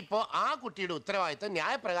 ഇനിയിപ്പോ ആ കുട്ടിയുടെ ഉത്തരവാദിത്തം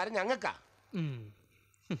ന്യായപ്രകാരം ഞങ്ങൾക്കാ.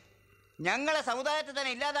 ഞങ്ങളെ സമുദായത്തെ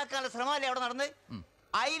തന്നെ ഇല്ലാതാക്കാനുള്ള ശ്രമമല്ലേ അവിടെ നടന്ന്?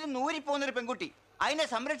 അതിന് നൂരിപ്പോന്നൊരു പെൺകുട്ടി, അതിനെ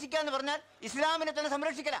സംരക്ഷിക്കാന്ന് പറഞ്ഞാൽ ഇസ്ലാമിനെ തന്നെ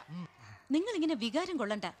സംരക്ഷിക്കല. നിങ്ങൾ ഇങ്ങനെ വികാരം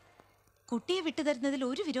കൊള്ളണ്ട. കുട്ടിയെ വിട്ടുതരുന്നതിൽ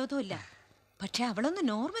ഒരു വിരോധവും ഇല്ല. പക്ഷെ അവളൊന്ന്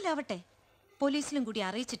നോർമൽ ആവട്ടെ. പോലീസിലും കൂടി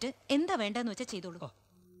അറിയിച്ചിട്ട് എന്താ വേണ്ടെന്ന് വെച്ചാൽ ചെയ്തോളൂ.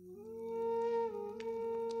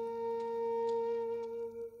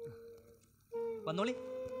 വന്നോളി.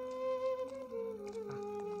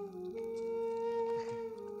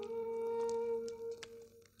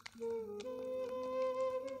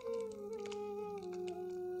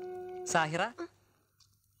 സാഹിറ.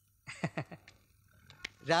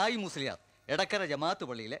 രായി മുസ്ലിയാർ, എടക്കര ജമാഅത്ത്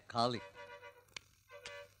പള്ളിയിലെ ഖാദി.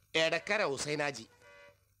 എടക്കര ഹുസൈനാജി.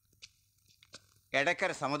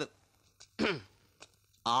 എടക്കര സമത്.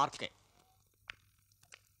 ആർക്കെ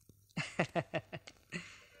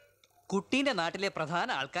കുട്ടീന്റെ നാട്ടിലെ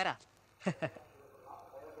പ്രധാന ആൾക്കാരാ.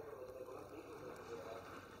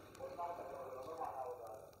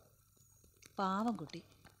 പാവം കുട്ടി.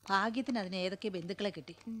 ഭാഗ്യത്തിന് അതിന് ഏതൊക്കെ ബന്ധുക്കളെ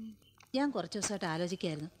കിട്ടി. ഞാൻ കുറച്ചു ദിവസമായിട്ട്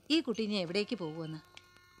ആലോചിക്കായിരുന്നു ഈ കുട്ടി ഇനി എവിടേക്ക് പോകുമെന്ന്.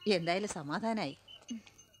 എന്തായാലും സമാധാനായി.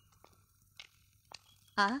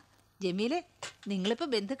 ആ ജമീലെ, നിങ്ങളിപ്പോ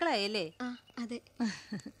ബന്ധുക്കളായല്ലേ? അതെ,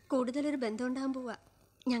 കൂടുതലൊരു ബന്ധം ഉണ്ടാകാൻ പോവാ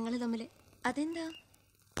ഞങ്ങള് തമ്മില്. അതെന്താ?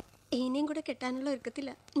 ഇനിയും കൂടെ കെട്ടാനുള്ള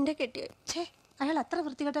ഒരുക്കത്തില്ല എന്റെ കെട്ടിയോ. ഛേ, അയാൾ അത്ര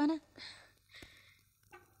വൃത്തികെട്ടവനാ?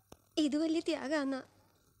 ഇത് വലിയ ത്യാഗാന്നാ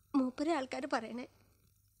മൂപ്പരെ ആൾക്കാർ പറയണേ.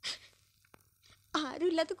 ആരും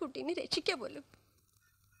ഇല്ലാത്ത കുട്ടീനെ രക്ഷിക്കാൻ പോലും.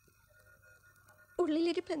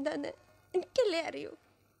 ഉള്ളിലിരിപ്പ് എന്താന്ന് എനിക്കല്ലേ അറിയൂ.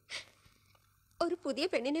 ഒരു പുതിയ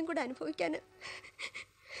പെണ്ണിനെയും കൂടെ അനുഭവിക്കാൻ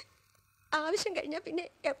ആവശ്യം കഴിഞ്ഞാൽ പിന്നെ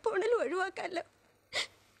എപ്പോഴും ഒഴിവാക്കാമല്ലോ.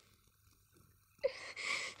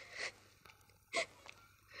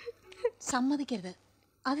 സമ്മതിക്കരുത്.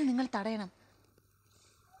 അത് നിങ്ങൾ തടയണം.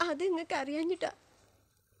 അത് നിങ്ങൾക്ക് അറിയാഞ്ഞിട്ടാ.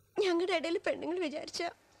 ഞങ്ങളുടെ ഇടയിൽ പെണ്ണുങ്ങൾ വിചാരിച്ച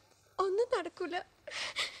ഒന്നും നടക്കൂല.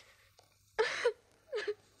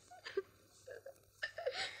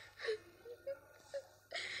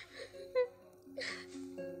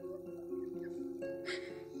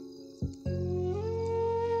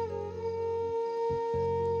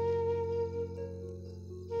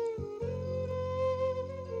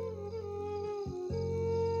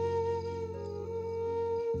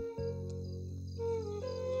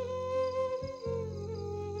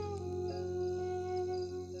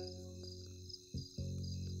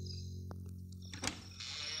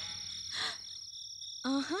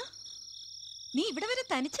 ആഹാ, നീ ഇവിടെ വരെ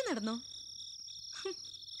തനിച്ച് നടന്നോ?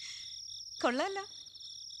 കൊള്ളാല്ല.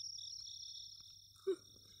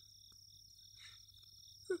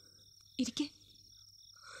 ഇരിക്കെ.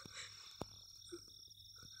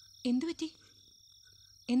 എന്തു പറ്റി?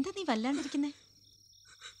 എന്താ നീ വല്ലാണ്ടിരിക്കുന്നേ?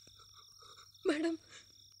 മാഡം,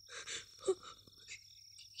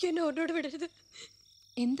 എന്നെ ഓടോട് വിടരുത്.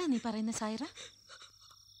 എന്താ നീ പറയുന്ന സായിറ?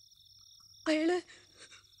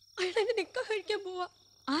 അയാളെന്നെ നിക്കാഹ് കഴിക്കാൻ പോവാ.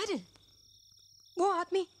 ആര്? ഓ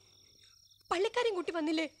ആത്മീ, പള്ളിക്കാരൻ കൂട്ടി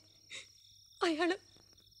വന്നില്ലേ അയാള്.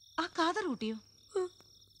 ആ കാതർ കുട്ടിയോ?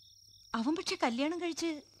 അവൻ പക്ഷെ കല്യാണം കഴിച്ച്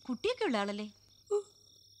കുട്ടിയൊക്കെ ഉള്ള ആളല്ലേ?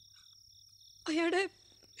 അയാളുടെ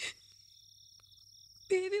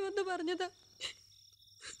ബേബി വന്ന് പറഞ്ഞതാ.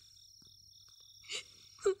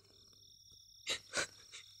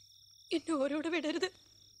 എന്നെ ഓരോട് വിടരുത്.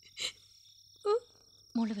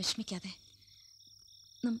 മോള് വിഷമിക്കാതെ.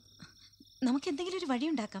 നമുക്ക് എന്തെങ്കിലും ഒരു വഴി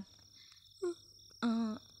ഉണ്ടാക്കാം.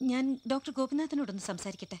 ഞാൻ ഡോക്ടർ ഗോപിനാഥനോടൊന്ന്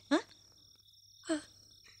സംസാരിക്കട്ടെ.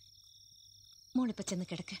 മോളിപ്പോ ചെന്ന്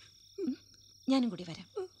കിടക്ക്. ഞാനും കൂടി വരാം.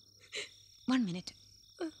 1 മിനിറ്റ്.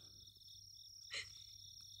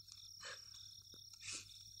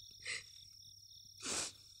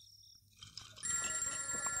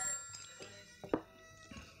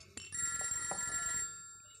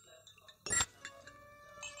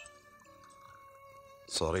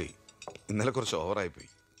 സോറി, ഇന്നലെ കുറച്ച് ഓവറായിപ്പോയി.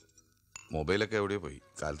 മൊബൈലൊക്കെ എവിടെയോ പോയി,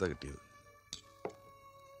 കാലത്താണ് കിട്ടിയത്.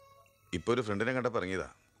 ഇപ്പോൾ ഒരു ഫ്രണ്ടിനെ കണ്ടപ്പോൾ ഇറങ്ങിയതാ.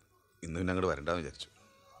 ഇന്ന് പിന്നെ അങ്ങോട്ട് വരണ്ടാന്ന് വിചാരിച്ചു.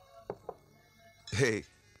 ഹേയ്,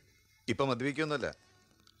 ഇപ്പൊ മദ്യപിക്കൊന്നുമല്ല,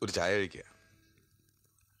 ഒരു ചായ കഴിക്കുക.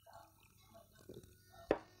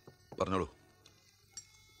 പറഞ്ഞോളൂ.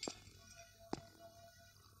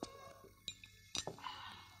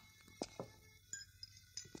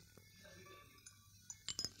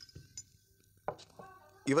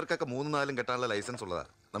 ഇവർക്കൊക്കെ 3-4 കെട്ടാനുള്ള ലൈസൻസ് ഉള്ളതാ.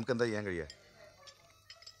 നമുക്ക് എന്താ ചെയ്യാൻ കഴിയാ?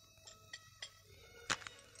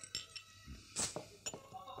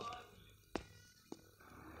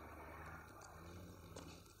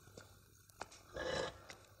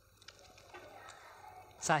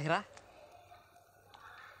 സാഹിറ,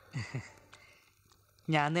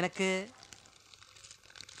 ഞാൻ നിനക്ക്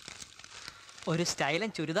ഒരു സ്റ്റൈലൻ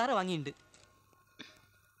ചുരിദാർ വാങ്ങിയിട്ടുണ്ട്.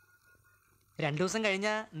 2 ദിവസം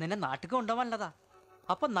കഴിഞ്ഞാൽ നിന്നെ നാട്ടിൽ കൊണ്ടുപോകാനുള്ളതാ.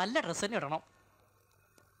 അപ്പൊ നല്ല ഡ്രസ്സ് തന്നെ ഇടണം.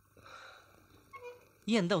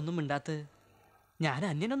 ഈ എന്താ ഒന്നും മിണ്ടാത്ത്? ഞാൻ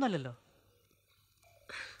അന്യനൊന്നുമല്ലല്ലോ.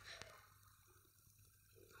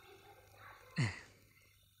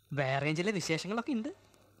 വേറെയും ചില വിശേഷങ്ങളൊക്കെ ഉണ്ട്.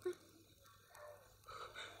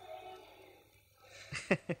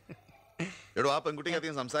 എടോ, ആ പെൺകുട്ടിക്ക്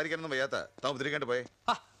അധികം സംസാരിക്കാനൊന്നും വയ്യാത്ത താൻ ഉപദ്രവിക്കാണ്ട് പോയേ.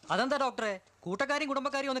 അതെന്താ ഡോക്ടറെ? കൂട്ടക്കാരെയും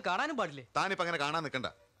കുടുംബക്കാരെയും ഒന്ന് കാണാനും പാടില്ലേ? താനിപ്പോ അങ്ങനെ കാണാൻ നിൽക്കണ്ട,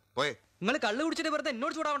 പോയേ. നിങ്ങൾ കള്ളു കുടിച്ചിട്ട് വെറുതെ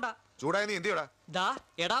എന്നോട് ചൂടാവണ്ട. ചൂടായ നീ എന്ത് ചെയ്യടാ? ദാ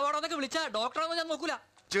എടാവാടോന്നൊക്കെ വിളിച്ചാ ഡോക്ടറാണെന്ന് ഞാൻ നോക്കൂല.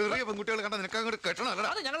 ചെറിയ പെൺകുട്ടികൾ കണ്ട നിനക്ക് അങ്ങോട്ട് കെട്ടണം.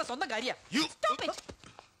 അത് ഞങ്ങളെ സ്വന്തം കാര്യ.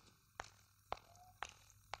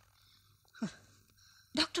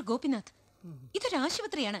 ഡോക്ടർ ഗോപിനാഥ്, ഇതൊരു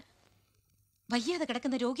ആശുപത്രിയാണ്. വയ്യാതെ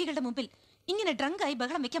കിടക്കുന്ന രോഗികളുടെ മുമ്പിൽ ഇങ്ങനെ ഡ്രങ്കായി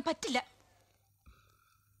ബഹളം വെക്കാൻ പറ്റില്ല.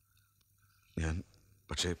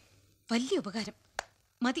 പക്ഷേ വലിയ ഉപകാരം.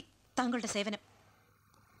 മതി താങ്കളുടെ സേവനം.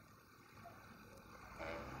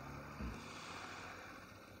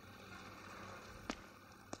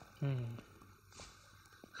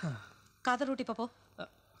 കാതറൂട്ടി പോ.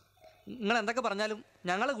 നിങ്ങൾ എന്തൊക്കെ പറഞ്ഞാലും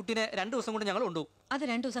ഞങ്ങളെ കുട്ടീനെ 2 ദിവസം കൊണ്ട് ഞങ്ങൾ കൊണ്ടുപോകും. അത്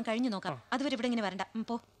 2 ദിവസം കഴിഞ്ഞ് നോക്കാം. അതുവരെ ഇവിടെ ഇങ്ങനെ വരണ്ട.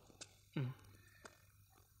 പോ.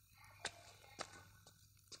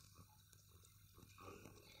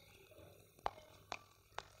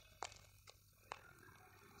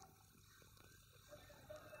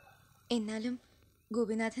 എന്നാലും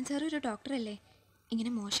ഗോപിനാഥൻ സാർ ഒരു ഡോക്ടറല്ലേ? ഇങ്ങനെ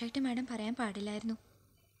മോശമായിട്ട് മാഡം പറയാൻ പാടില്ലായിരുന്നു.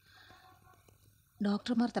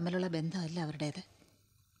 ഡോക്ടർമാർ തമ്മിലുള്ള ബന്ധമല്ല അവരുടേത്.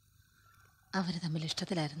 അവർ തമ്മിൽ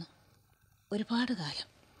ഇഷ്ടത്തിലായിരുന്നു ഒരുപാട് കാലം.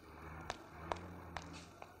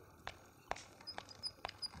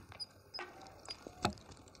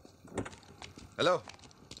 Hello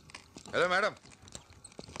hello madam,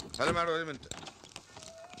 hello madam, ഒരു minute.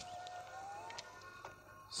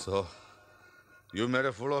 So you made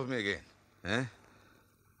A full of me again.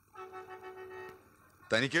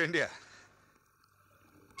 തനിക്ക് വേണ്ടിയാ?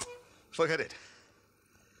 Forget it.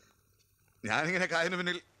 ഞാനിങ്ങനെ കായതിനു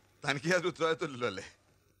പിന്നിൽ തനിക്ക് യാതൊരു ഉത്തരവാദിത്വമില്ലല്ലോ അല്ലേ?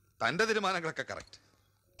 തൻ്റെ തീരുമാനങ്ങളൊക്കെ കറക്റ്റ്.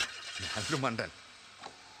 ഞാനൊരു മണ്ടൻ.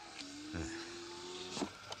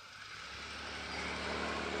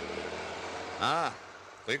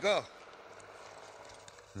 പോയിക്കോ.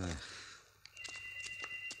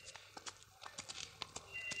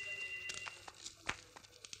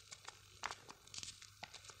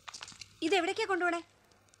 ഇതെവിടേക്കാ കൊണ്ടുപോണേ?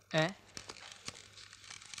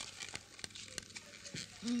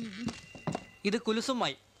 ഇത്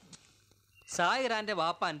കുലുസുമ്മായി, സായിറാന്റെ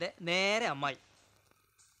വാപ്പാന്റെ നേരെ അമ്മായി.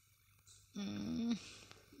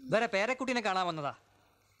 വേറെ പേരക്കുട്ടീനെ കാണാൻ വന്നതാ,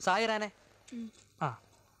 സായിറാനെ.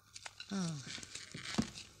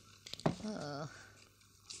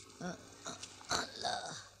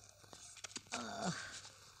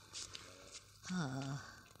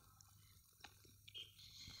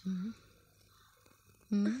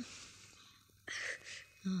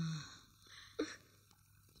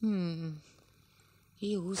 ഈ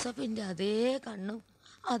യൂസഫിൻ്റെ അതേ കണ്ണും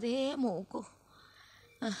അതേ മൂക്കും.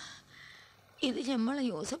 ഇത് നമ്മളെ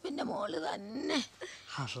യൂസഫിൻ്റെ മോള് തന്നെ.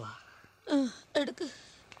 എടുക്ക്.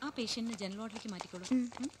 ആ പേഷ്യന്റിനെ ജനറൽ വാർഡിലേക്ക് മാറ്റിക്കോളൂ.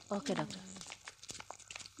 Okay doctor.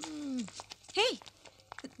 ഹേയ്,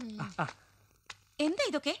 എന്താ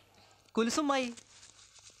ഇതൊക്കെ? കുലുസുമ്മായി,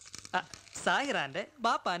 സായിറാന്റെ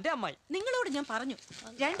ബാപ്പാന്റെ അമ്മായി. നിങ്ങളോട് ഞാൻ പറഞ്ഞു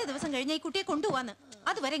 2 ദിവസം കഴിഞ്ഞ ഈ കുട്ടിയെ കൊണ്ടുപോവാന്ന്.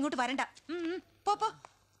 അതുവരെ ഇങ്ങോട്ട് വരണ്ട. പോ പോ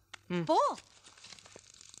പോ.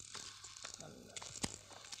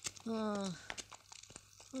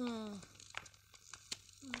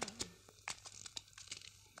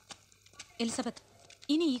 എലിസബത്ത്,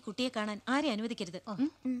 ഇനി ഈ കുട്ടിയെ കാണാൻ ആരെ അനുവദിക്കരുത്.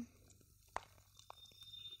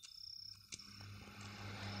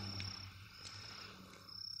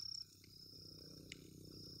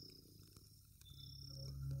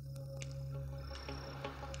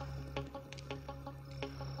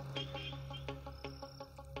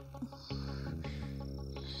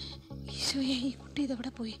 ഈശോയെ, ഈ കുട്ടി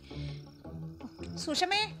ഇതെവിടെ പോയി?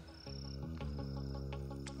 സുഷമേ,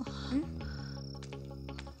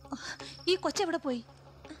 ഈ കൊച്ചെവിടെ പോയി?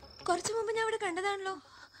 കുറച്ചു മുമ്പ് ഞാൻ ഇവിടെ കണ്ടതാണല്ലോ.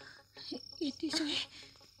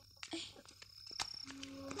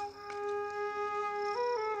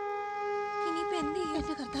 ഇനിയിപ്പോ എന്ത് ചെയ്യും?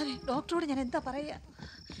 എന്റെ കർത്താവേ, ഡോക്ടറോട് ഞാൻ എന്താ പറയാ?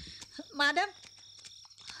 Madam,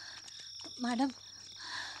 madam.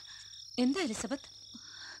 എന്താ എലിസബത്ത്?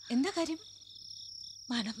 എന്താ കാര്യം?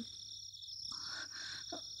 മാഡം,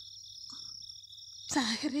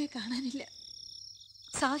 സാഹിറയെ കാണാനില്ല.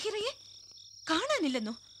 സാഹിറയെ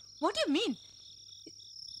കാണാനില്ലെന്നോ? What you mean?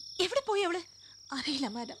 എവിടെ പോയി അവള്? അറിയില്ല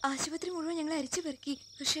മാഡം. ആശുപത്രി മുഴുവൻ ഞങ്ങളെ അരിച്ചു പെറുക്കി,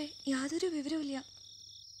 പക്ഷെ യാതൊരു വിവരവും ഇല്ല.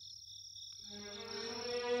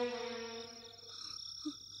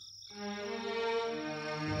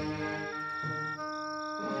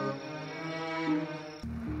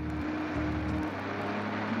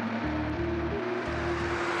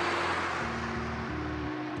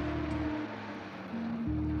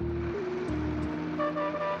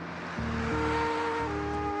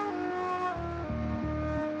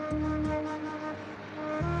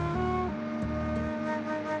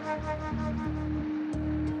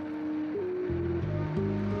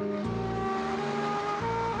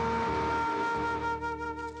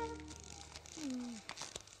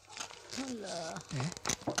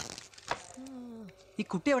 ഈ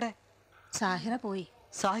കുട്ടി എവിടെ? സാഹിറ പോയി.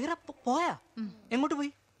 സാഹിറ പോയാ? എങ്ങോട്ട്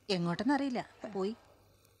പോയി? എങ്ങോട്ടെന്നറിയില്ല, പോയി.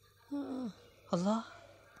 അല്ലാ,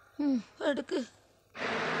 എടുക്ക്.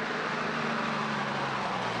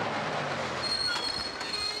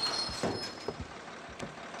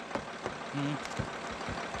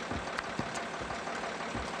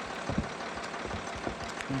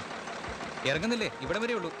 ഇറങ്ങുന്നില്ലേ? ഇവിടെ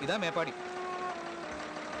വരെ ഉള്ളൂ. ഇതാ മേപ്പാടി.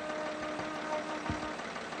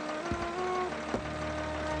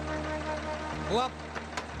 പോവാം.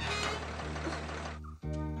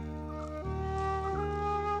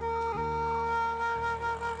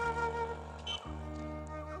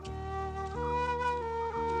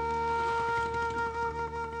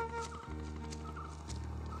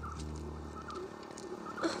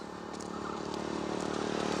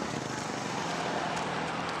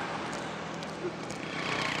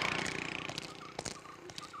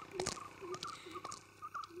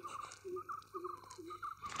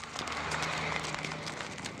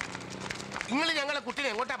 നിങ്ങൾ ഞങ്ങളെ കുട്ടീനെ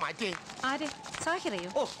എങ്ങോട്ടാ മാറ്റിയേ? ആരെ? സാഹിറയോ?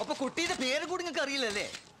 ഓ, അപ്പൊ കുട്ടിയുടെ പേര് കൂടി നിങ്ങൾക്ക് അറിയില്ലല്ലേ?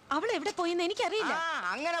 അവൾ എവിടെ പോയിന്ന് എനിക്കറിയില്ല.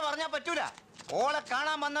 അങ്ങനെ പറഞ്ഞാ പറ്റൂല. ഓളെ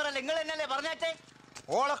കാണാൻ വന്നവരല്ല നിങ്ങൾ എന്നല്ലേ പറഞ്ഞേ?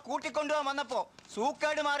 ഓളെ കൂട്ടിക്കൊണ്ടുപോകാൻ വന്നപ്പോ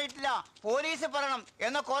സൂക്കേട് മാറിയിട്ടില്ല, പോലീസ് പറയണം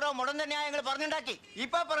എന്നൊക്കെ ഓരോ മുടന്ത ന്യായങ്ങൾ പറഞ്ഞുണ്ടാക്കി.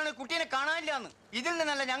 ഇപ്പൊ പറയണ കുട്ടീനെ കാണാനില്ലാന്ന്. ഇതിൽ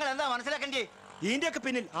നിന്നല്ല ഞങ്ങൾ എന്താ മനസ്സിലാക്കേണ്ടേ? ഇതിന്റെയൊക്കെ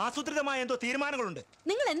പിന്നിൽ ആസൂത്രിതമായ എന്തോ തീരുമാനങ്ങളുണ്ട്.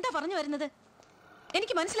 നിങ്ങൾ എന്താ പറഞ്ഞു വരുന്നത്?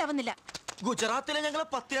 എനിക്ക് മനസ്സിലാവുന്നില്ല. ഗുജറാത്തിലെ ഞങ്ങൾ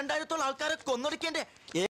 10,000-ഓളം ആൾക്കാരെ കൊന്നൊടുക്കേണ്ടേ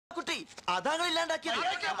കുട്ടി അതാങ്ങൾ ഇല്ലാണ്ടാക്കിയത്.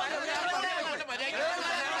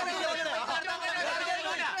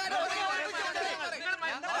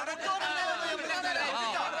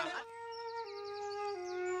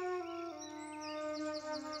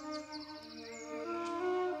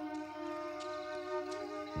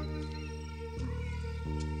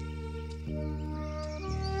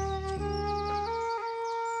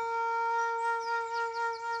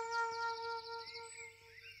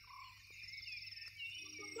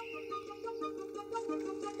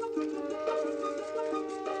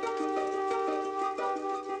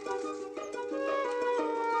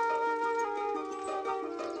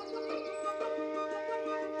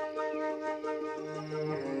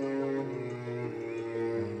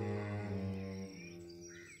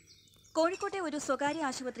 കോഴിക്കോട്ടെ ഒരു സ്വകാര്യ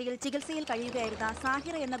ആശുപത്രിയിൽ ചികിത്സയിൽ കഴിയുകയായിരുന്ന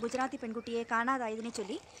സാഹിറ എന്ന ഗുജറാത്തി പെൺകുട്ടിയെ കാണാതായതിനെ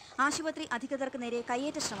ചൊല്ലി ആശുപത്രി അധികൃതർക്ക് നേരെ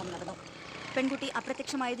കയ്യേറ്റ ശ്രമം നടന്നു. പെൺകുട്ടി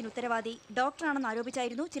അപ്രത്യക്ഷമായതിന് ഉത്തരവാദി ഡോക്ടറാണെന്ന്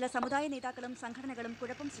ആരോപിച്ചായിരുന്നു ചില സമുദായ നേതാക്കളും സംഘടനകളും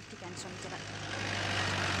കുഴപ്പം സൃഷ്ടിക്കാൻ ശ്രമിച്ചത്.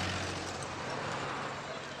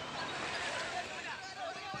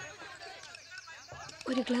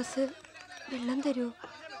 ഒരു ഗ്ലാസ് വെള്ളം തരൂ.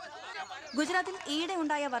 ഗുജറാത്തിൽ ഈയിടെ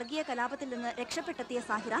ഉണ്ടായ വർഗീയ കലാപത്തിൽ നിന്ന് രക്ഷപ്പെട്ടെത്തിയ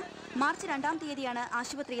സാഹിറ മാർച്ച് 2-ാം തീയതിയാണ്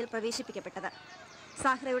ആശുപത്രിയിൽ പ്രവേശിപ്പിക്കപ്പെട്ടത്.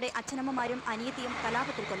 സാഹിറയുടെ അച്ഛനമ്മമാരും അനിയത്തിയും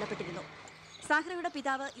കലാപത്തിൽ കൊല്ലപ്പെട്ടിരുന്നു. സാഹിറയുടെ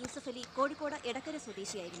പിതാവ് യൂസഫ് അലി കോഴിക്കോട് എടക്കര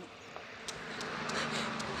സ്വദേശിയായിരുന്നു.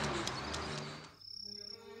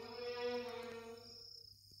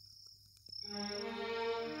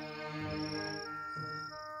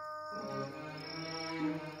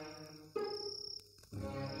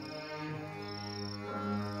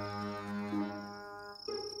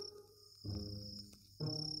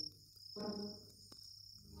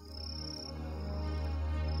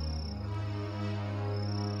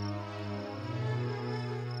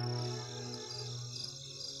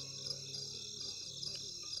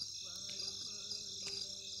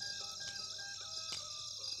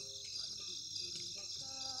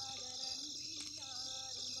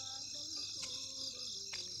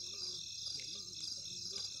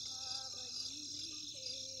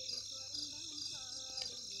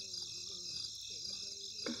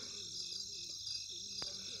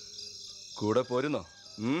 കൂടെ പോരുന്നോ?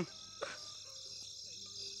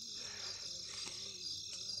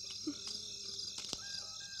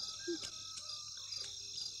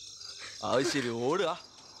 അത് ശരി, ഓടുക.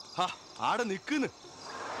 ആടെ നിക്കുന്നു,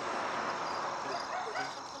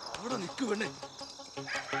 അവിടെ നിക്ക് പെണ്ണേ.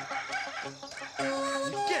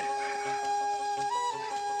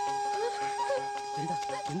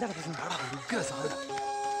 എന്താണ് സാധനം?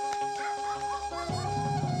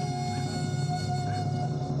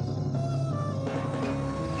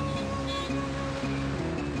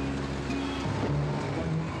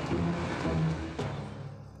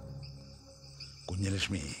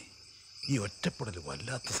 കുഞ്ഞലക്ഷ്മി, ഈ ഒറ്റപ്പെടൽ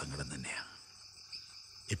വല്ലാത്ത സങ്കടം തന്നെയാ.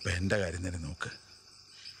 ഇപ്പൊ എൻ്റെ കാര്യം തന്നെ നോക്ക്.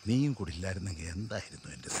 നീയും കൂടി ഇല്ലായിരുന്നെങ്കിൽ എന്തായിരുന്നു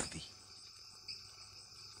എൻ്റെ സ്ഥിതി?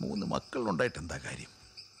 3 മക്കളുണ്ടായിട്ട് എന്താ കാര്യം?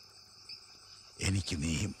 എനിക്ക്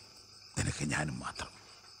നീയും നിനക്ക് ഞാനും മാത്രം.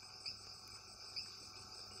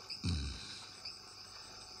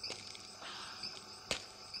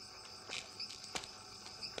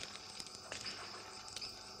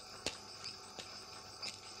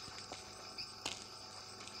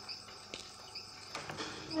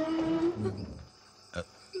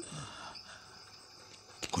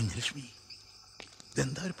 കുഞ്ഞലക്ഷ്മി,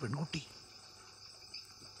 ഇതെന്താ ഒരു പെൺകുട്ടി?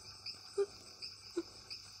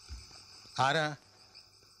 ആരാ?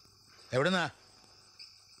 എവിടുന്നാ?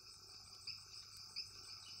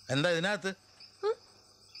 എന്താ ഇതിനകത്ത്?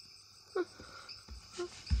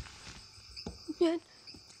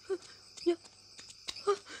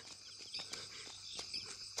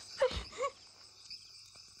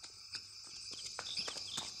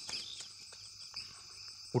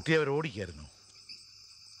 കുട്ടിയെ അവർ ഓടിക്കായിരുന്നു.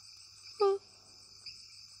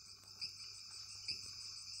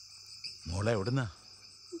 മോളെ എവിടുന്നാ?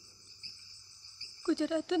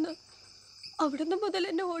 ഗുജറാത്തിൽ നിന്ന്. അവിടുന്ന് മുതൽ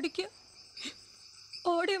എന്നെ ഓടിക്കുക.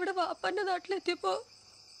 ഓടി ഇവിടെ വാപ്പാന്റെ നാട്ടിലെത്തിയപ്പോ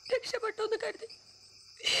രക്ഷപ്പെട്ടു എന്ന് കരുതി.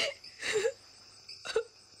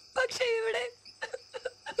 പക്ഷെ ഇവിടെ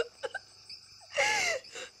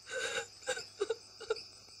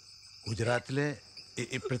ഗുജറാത്തിലെ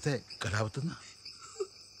ഇപ്പോഴത്തെ കലാപത്തുനിന്ന്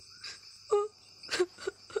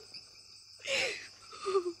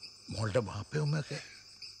മോളുടെ ബാപ്പയും ഉമ്മയൊക്കെ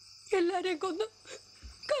എല്ലാരെയും കൊന്നു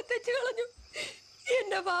കത്തിച്ചു കളഞ്ഞു.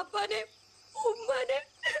 എന്റെ ബാപ്പാനെ, ഉമ്മാനെ,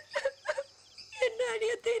 എന്റെ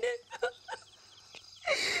അനിയത്തേനെ.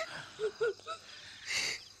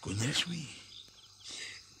 കുഞ്ഞലക്ഷ്മി,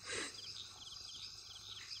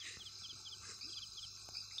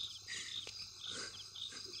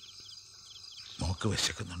 മോക്ക്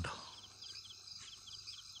വിശക്കുന്നുണ്ടോ?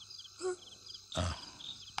 ആ,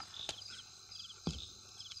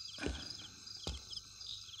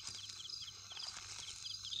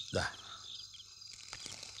 ദാ.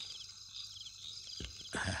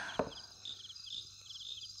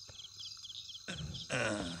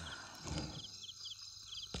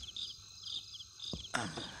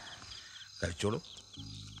 കഴിച്ചോളൂ.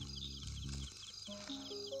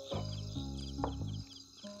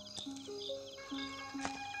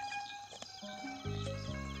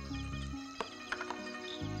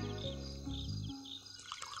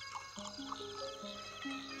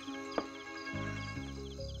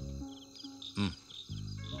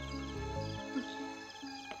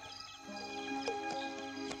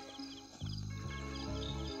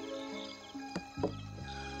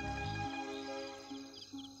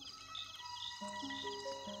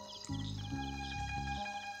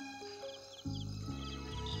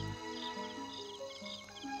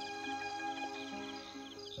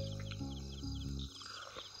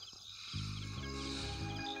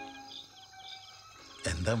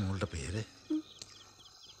 എന്താ മോളുടെ പേര്?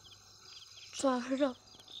 സഹറ.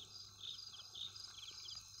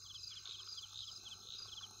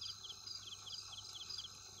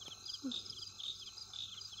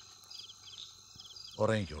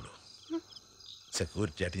 ഉറങ്ങിക്കോളൂ.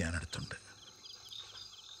 സെക്യൂരിറ്റി ആയിട്ട് ഞാൻ അടുത്തുണ്ട്.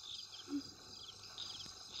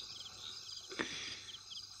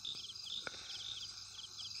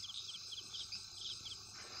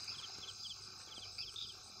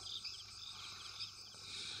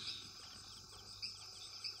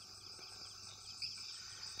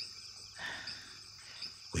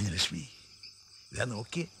 കുഞ്ഞലക്ഷ്മി, ഇതാ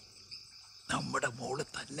നോക്കിയേ, നമ്മുടെ മോള്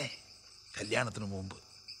തന്നെ കല്യാണത്തിന് മുമ്പ്.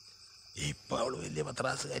 ഇപ്പം അവൾ വലിയ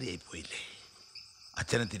പത്രാസുകാരിയായി പോയില്ലേ.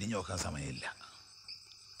 അച്ഛനെ തിരിഞ്ഞു നോക്കാൻ സമയമില്ല.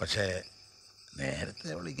 പക്ഷേ നേരത്തെ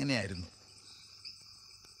അവൾ ഇങ്ങനെയായിരുന്നു.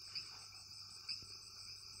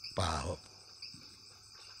 പാവം,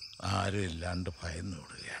 ആരും ഇല്ലാണ്ട് ഭയന്നു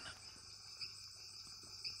വിടുകയാണ്.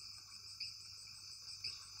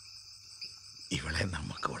 ഇവളെ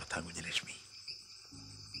നമുക്ക് വളർത്താം കുഞ്ഞലക്ഷ്മി,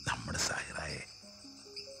 നമ്മുടെ സാഹിറായെ.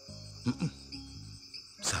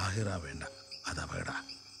 സാഹിറ വേണ്ട, അത് അപകട.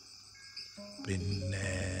 പിന്നെ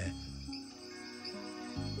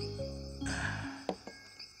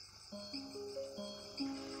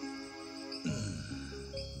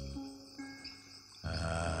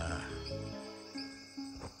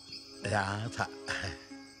രാധ.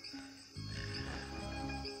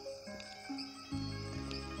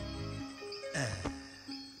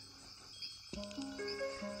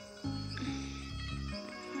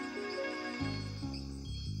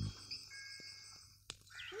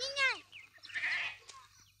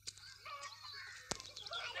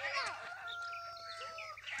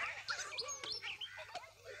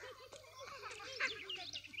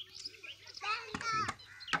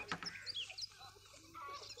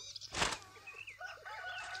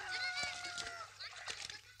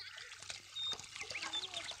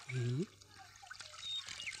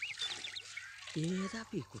 ഏതാ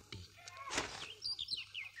ഈ കുട്ടി?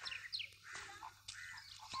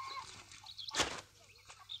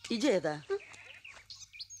 ഇജേതാ?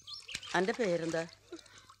 അന്റെ പേരെന്താ?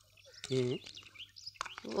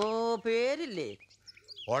 ഓ, പേരില്ലേ?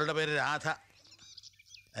 ഓളുടെ പേര് രാധ.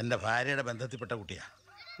 എൻ്റെ ഭാര്യയുടെ ബന്ധത്തിൽപ്പെട്ട കുട്ടിയാ.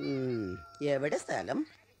 എവിടെ സ്ഥലം?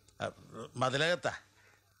 മതിലകത്താ.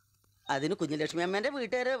 അതിന് കുഞ്ഞുലക്ഷ്മി അമ്മേന്റെ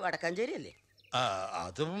വീട്ടുകാര് വടക്കാഞ്ചേരി അല്ലേ?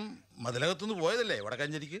 അതും മതിലകത്തുനിന്ന് പോയതല്ലേ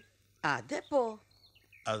വടക്കാഞ്ചേരിക്ക്? അതെപ്പോ?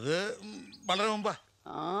 അത് വളരെ മുമ്പാ.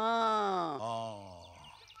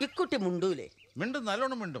 ഇക്കുട്ടി മുണ്ടൂലേ? മിണ്ടും,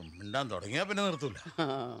 നല്ലോണം മിണ്ടും. മിണ്ടാൻ തുടങ്ങിയാ പിന്നെ നിർത്തൂല.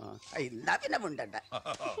 എന്നാ പിന്നെ മുണ്ടണ്ട.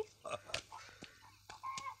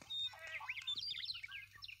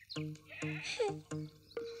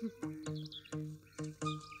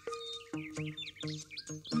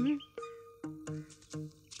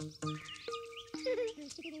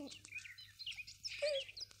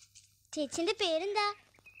 ചേച്ചിന്റെ പേരെന്താ?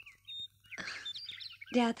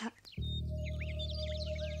 രാധ.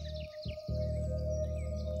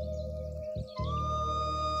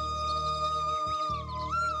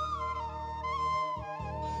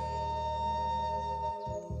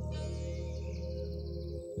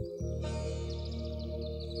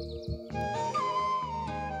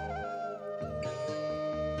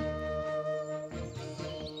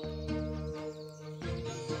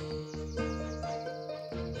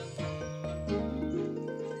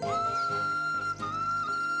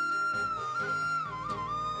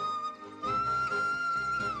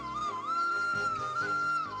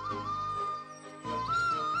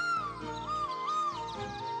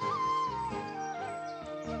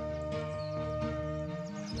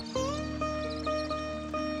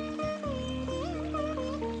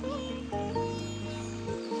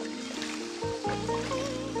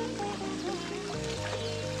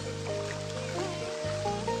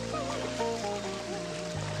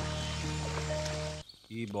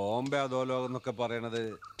 ഈ ബോംബെ അധോലോകം എന്നൊക്കെ പറയണത്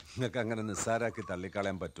നിങ്ങൾക്ക് അങ്ങനെ നിസ്സാരാക്കി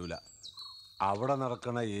തള്ളിക്കളയാൻ പറ്റൂല. അവിടെ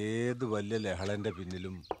നടക്കണ ഏത് വലിയ ലഹളൻ്റെ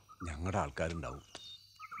പിന്നിലും ഞങ്ങളുടെ ആൾക്കാരുണ്ടാവും.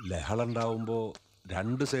 ലഹള ഉണ്ടാവുമ്പോൾ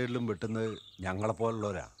രണ്ട് സൈഡിലും വെട്ടുന്നത്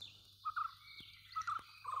ഞങ്ങളെപ്പോലുള്ളവരാ.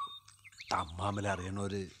 അമ്മാമല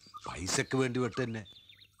അറിയണവര് പൈസക്ക് വേണ്ടി വെട്ട് തന്നെ.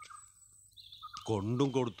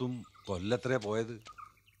 കൊണ്ടും കൊടുത്തും കൊല്ലത്രേ പോയത്.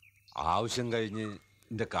 ആവശ്യം കഴിഞ്ഞ്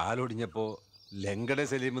എൻ്റെ കാലൊടിഞ്ഞപ്പോൾ ലങ്കടെ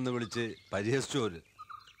സലീമെന്ന് വിളിച്ച് പരിഹസിച്ചോര്.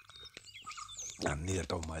 നന്ദി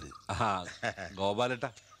കേട്ടവന്മാര്. ഗോപാലട്ട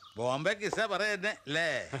ബോംബെ കിസ്സ പറയുന്നേ അല്ലേ?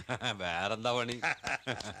 വേറെന്താ പണി?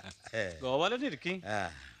 ഗോപാലൻ ഇരിക്കും.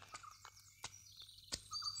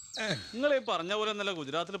 നിങ്ങൾ ഈ പറഞ്ഞ പോലെ ഒന്നല്ല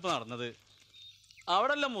ഗുജറാത്തിൽ ഇപ്പൊ നടന്നത്.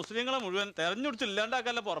 അവിടെ അല്ല മുസ്ലിങ്ങളെ മുഴുവൻ തെരഞ്ഞെടുത്ത്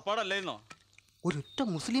ഇല്ലാണ്ടാക്കാനുള്ള പുറപ്പാടല്ലേന്നോ? ഒരൊറ്റ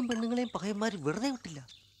മുസ്ലിം പെണ്ണുങ്ങളെയും പകയന്മാർ വെറുതെ വിട്ടില്ല.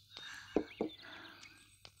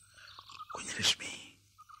 കുഞ്ഞലക്ഷ്മി,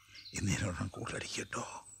 ഇന്നേരം കൂട്ടടിക്കട്ടോ,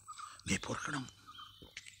 നീ പൊറുക്കണം.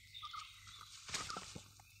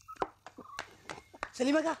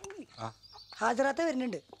 സലീമക്ക, ഹാജരാത്ത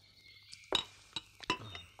വരുന്നുണ്ട്.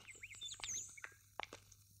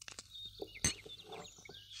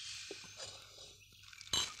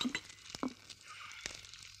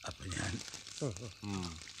 അപ്പൊ ഞാൻ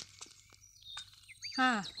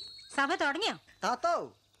സഭ തുടങ്ങിയോ? താത്തോ,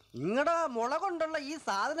 നിങ്ങളുടെ മുള കൊണ്ടുള്ള ഈ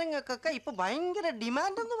സാധനങ്ങൾക്കൊക്കെ ഇപ്പൊ ഭയങ്കര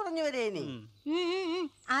ഡിമാൻഡ് എന്ന് പറഞ്ഞു വരേനി.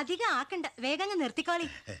 അധികം ആക്കണ്ട, വേഗം നിർത്തിക്കോളി.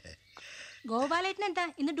 ഗോപാലേട്ടൻ എന്താ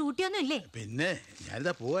ഇന്ന് ഡ്യൂട്ടി ഒന്നും ഇല്ലേ? പിന്നെ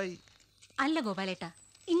ഞാനിതാ പോവായി. അല്ല ഗോപാലേട്ടാ,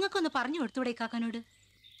 ഇങ്ങക്കൊന്ന് പറഞ്ഞു കൊടുത്തൂടെ കാക്കാനോട്?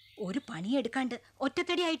 ഒരു പണിയെടുക്കാണ്ട്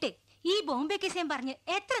ഒറ്റത്തടി ആയിട്ടേ ഈ ബോംബെ കേസ് പറഞ്ഞ്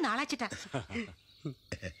എത്ര നാളാച്ചിട്ടാ.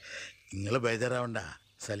 നിങ്ങൾ ബേജാറാവണ്ട,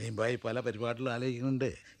 സലീം ഭായി പല പരിപാടികളും ആലോചിക്കുന്നുണ്ട്.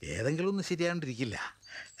 ഏതെങ്കിലും ഒന്നും ശരിയാണ്ടിരിക്കില്ല.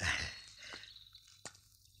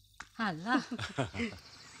 അല്ല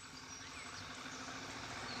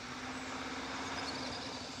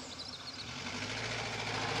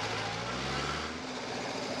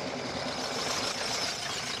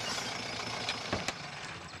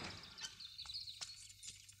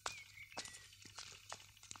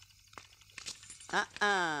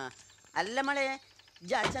അല്ല മോളെ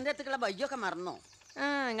അച്ഛൻ്റെ അടുത്തുള്ള ബയ്യൊക്കെ മറന്നോ?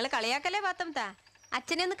 നിങ്ങള് കളിയാക്കല്ലേ പാത്തംതാ.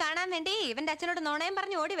 അച്ഛനെ ഒന്ന് കാണാൻ വേണ്ടി ഇവന്റെ അച്ഛനോട് നോണയം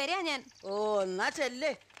പറഞ്ഞ് ഓടി വരിക ഞാൻ. ഓ എന്നാ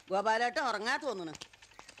ചെല്ലേ, ഗോപാലേട്ടൻ ഉറങ്ങാ തോന്നുന്നു.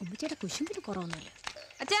 ഉമ്മച്ചിയുടെ കുശുമ്പിന് കുറവൊന്നുമില്ല.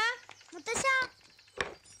 അച്ഛാ, മുത്തശ്ശ,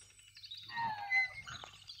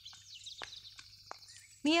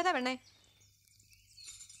 നീ ഏതാ പെണ്ണേ?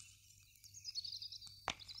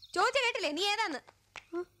 ചോദിച്ച കേട്ടില്ലേ നീ ഏതാന്ന്?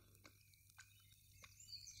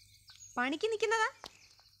 പണിക്ക് നിൽക്കുന്നതാ?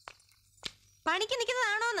 പണിക്ക്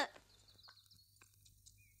നിൽക്കുന്നതാണോന്ന്?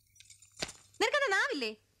 നിനക്കത് നാവില്ലേ?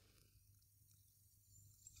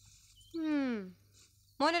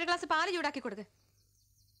 മോനൊരു ഗ്ലാസ് പാല് ചൂടാക്കി കൊടുക്ക്.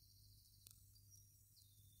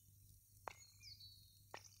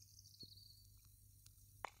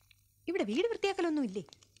 ഇവിടെ വീട് വൃത്തിയാക്കലൊന്നും ഇല്ലേ?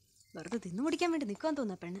 വെറുതെ തിന്നു കുടിക്കാൻ വേണ്ടി നിൽക്കാൻ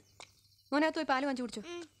തോന്നുന്ന പെണ്ണ്. മോനകത്ത് പോയി പാല് വാങ്ങിച്ചു കുടിച്ചോ.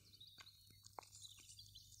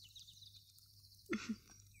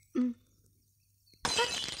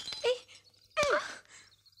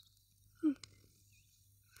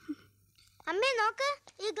 അമ്മേ നോക്ക്,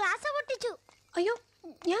 ഈ ഗ്ലാസ് പൊട്ടിച്ചു. അയ്യോ,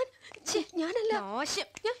 ഞാനല്ല.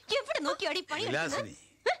 എവിടെ നോക്കിയാടി പണി? വിലാസിനി,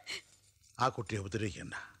 ആ കുട്ടിയെ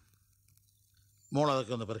ഉപദ്രവിക്കണ്ട.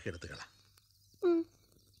 മോളതൊക്കെ ഒന്ന് പെറുക്കെടുത്തുകള.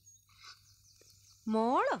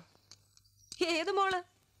 മോളോ? ഏത് മോള്?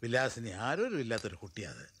 വിലാസിനി, ആരോരും ഇല്ലാത്തൊരു കുട്ടിയാ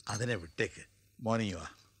അത്. അതിനെ വിട്ടേക്ക്. മോർണിംഗ് വാ.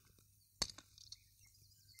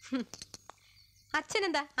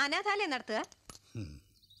 അച്ഛനെന്താ അനാഥാലയം നടത്തുക?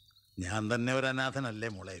 ഞാൻ തന്നെ ഒരു അനാഥനല്ലേ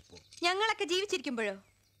മോളെ ഇപ്പോ? ഞങ്ങളൊക്കെ ജീവിച്ചിരിക്കുമ്പോഴോ?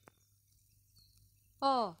 ഓ,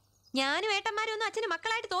 ഞാനും ഏട്ടന്മാരും ഒന്നും അച്ഛന്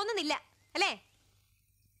മക്കളായിട്ട് തോന്നുന്നില്ല അല്ലേ?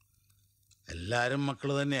 എല്ലാരും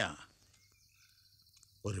മക്കള് തന്നെയാ.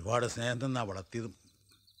 ഒരുപാട് സ്നേഹം തന്നാ വളർത്തിയതും.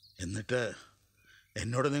 എന്നിട്ട്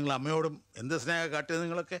എന്നോട് നിങ്ങൾ അമ്മയോടും എന്ത് സ്നേഹം കാട്ടിയത്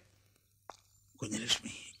നിങ്ങളൊക്കെ?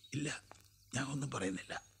 കുഞ്ഞലക്ഷ്മി, ഇല്ല, ഞാൻ ഒന്നും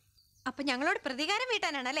പറയുന്നില്ല. അപ്പൊ ഞങ്ങളോട് പ്രതികാരം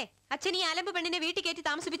വീട്ടാനാണല്ലേ അച്ഛൻ ഈ ആലമ്പ് പെണ്ണിനെ വീട്ടിൽ കയറ്റി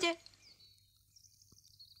താമസിപ്പിച്ച്?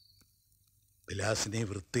 വിലാസിനെ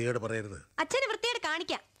വൃത്തികേട് പറയരുത്. അച്ഛന് വൃത്തികേട്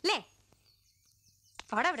കാണിക്കാം അല്ലേ?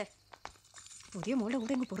 അവിടെ പുതിയ മോളുടെ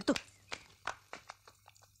കൂടെ അങ്ങ് പുറത്തു.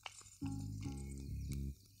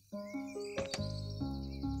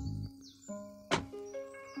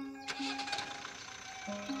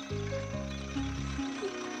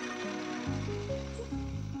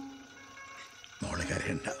 മോളെ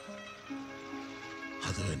കരയണ്ട,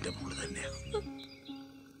 അതും എന്റെ മോള് തന്നെയാണ്.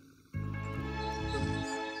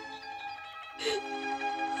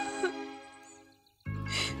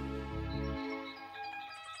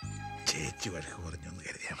 ചേച്ചി വഴക്ക് പറഞ്ഞൊന്ന്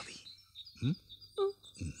കരുതിയാ മതി.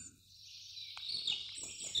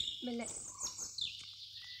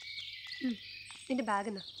 നിന്റെ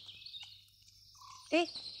ബാഗ്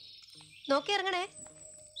നോക്കി ഇറങ്ങണേ.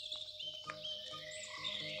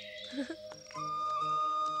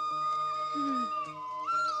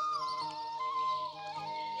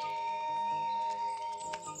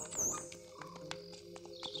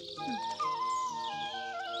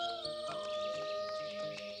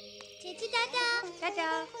 ചേച്ചി Tata. Tata.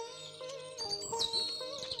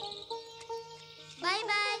 Bye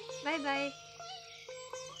bye. Bye bye.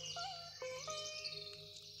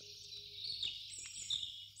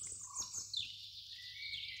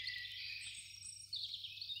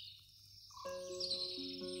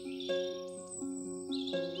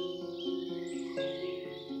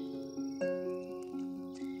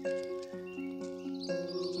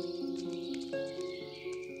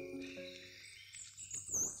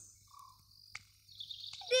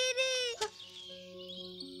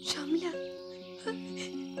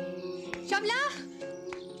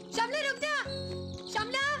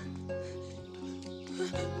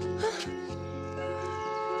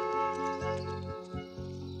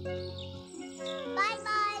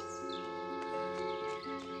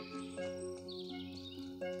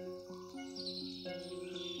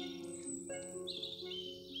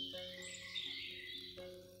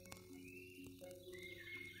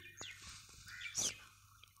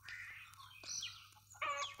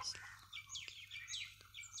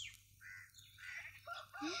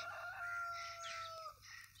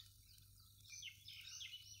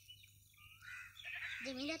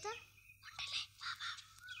 ജമീലത്താ,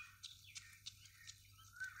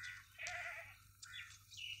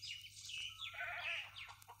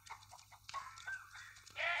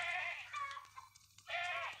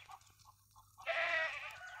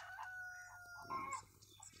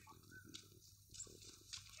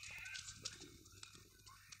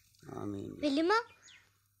 വല്യമ്മ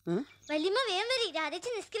വല്യമ്മ വേഗം വരി, രാധേച്ചി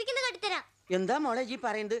നിസ്കരിക്കുന്ന കട്ടിത്തരാം. എന്താ മോളെ ഈ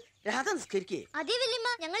പറയുന്നത്? രാധ നിസ്കരിക്കേ? അതേ വല്യമ്മ,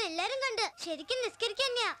 ഞങ്ങൾ എല്ലാരും കണ്ട് ശരിക്കും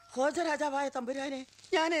നിസ്കരിക്കന്നെയാ. ഹോജരാജാവായ തമ്പുരാനെ,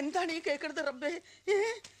 ഞാൻ എന്താണ് ഈ കേൾക്കുന്നത്? റബ്ബേ,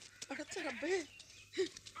 അടച്ച റബ്ബേ.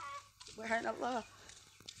 സുബ്ഹാനല്ലാ.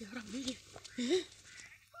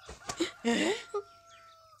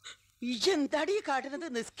 ഇജെന്താടി കാട്ടുന്നത്?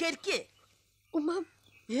 നിസ്കരിക്കേ ഉമ്മ.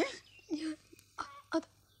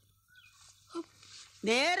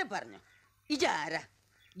 നേരെ പറഞ്ഞു. ഇജാരാ?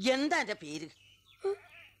 എന്താ എന്റെ പേര്?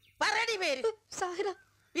 പറയടി പേര്. സാഹിറ.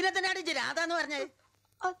 പിന്നെ തന്നെയാണ് ഇജ് രാധ എന്ന് പറഞ്ഞത്.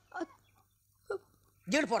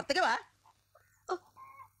 ഇജോട് പുറത്തേക്ക് വാ.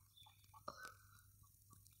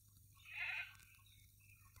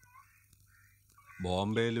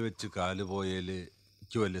 ബോംബെയിൽ വെച്ച് കാല് പോയേല്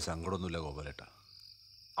എനിക്ക് വലിയ സങ്കടമൊന്നുമില്ല ഗോപാലേട്ട.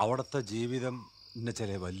 അവിടുത്തെ ജീവിതം എന്നെ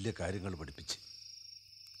ചില വലിയ കാര്യങ്ങൾ പഠിപ്പിച്ച്.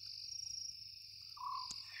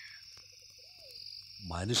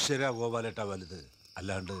 മനുഷ്യരാ ഗോപാലേട്ട വലുത്,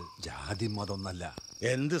 അല്ലാണ്ട് ജാതി മതമൊന്നല്ല.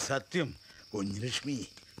 എന്ത് സത്യം കുഞ്ഞലക്ഷ്മി.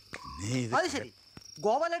 അത് ശരി,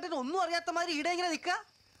 ഗോപാലേട്ടൻ ഒന്നും അറിയാത്ത മാതിരി ഈടെ ഇങ്ങനെ നിക്ക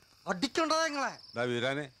അടിക്കണ്ടോ നിങ്ങളെ?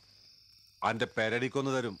 വീരാനെ അന്റെ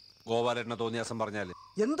പെരടിക്കൊന്ന് തരും ഗോപാലേട്ടനെ തോന്നിയാസം പറഞ്ഞാല്.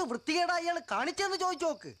 എന്ത് വൃത്തികേടാ ഇയാൾ കാണിച്ചെന്ന് ചോദിച്ചു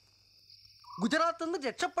നോക്ക്. ഗുജറാത്തിൽ നിന്ന്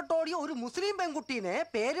രക്ഷപ്പെട്ടോടിയ ഒരു മുസ്ലിം പെൺകുട്ടീനെ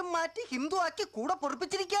പേരും മാറ്റി ഹിന്ദു ആക്കി കൂടെ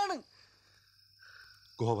പൊറപ്പിച്ചിരിക്കുകയാണ്.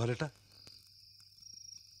 ഗോപാലേട്ട,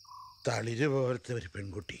 തളിര് പോലത്തെ ഒരു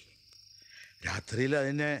പെൺകുട്ടി രാത്രിയിൽ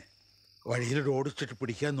അതിനെ വഴിയിൽ ഓടിച്ചിട്ട്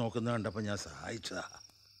പിടിക്കാൻ നോക്കുന്ന കണ്ടപ്പോൾ ഞാൻ സഹായിച്ചതാ.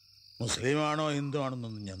 മുസ്ലിമാണോ ഹിന്ദു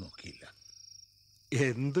ആണെന്നൊന്നും ഞാൻ നോക്കിയില്ല.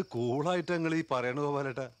 എന്ത് കൂളായിട്ട് നിങ്ങൾ ഈ പറയണ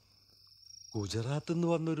ഗോപാലേട്ട. ഗുജറാത്തിൽ നിന്ന്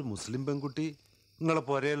വന്നൊരു മുസ്ലിം പെൺകുട്ടി നിങ്ങളെ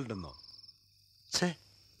പൊരയിലുണ്ടെന്നോ? ഛേ,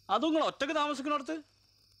 അതും നിങ്ങൾ ഒറ്റക്ക് താമസിക്കുന്നിടത്ത്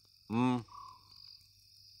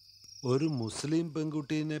ഒരു മുസ്ലിം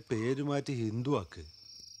പെൺകുട്ടീനെ പേര് മാറ്റി ഹിന്ദു ആക്ക്.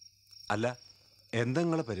 അല്ല, എന്താ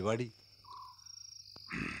നിങ്ങളെ പരിപാടി?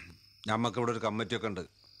 ഞമ്മക്കിവിടെ ഒരു കമ്മിറ്റിയൊക്കെ ഉണ്ട്,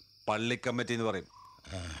 പള്ളി കമ്മിറ്റി എന്ന് പറയും.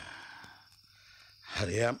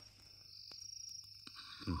 അറിയാം.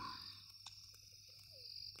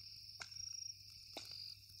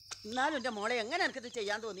 എന്നാലും എന്റെ മോളെ എങ്ങനെ എനിക്കത്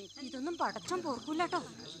ചെയ്യാൻ തോന്നി? ഇതൊന്നും പടച്ചോൻ പൊറക്കൂല്ലോ.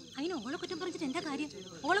 അതിന് ഓളെ കുറ്റം പറഞ്ഞിട്ട് എന്താ കാര്യം?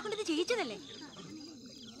 ഓളെ കൊണ്ട് ഇത് ചെയ്യിച്ചതല്ലേ?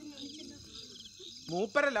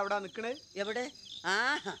 മൂപ്പരല്ല അവിടെ നിക്കണേ. എവിടെ? ആ,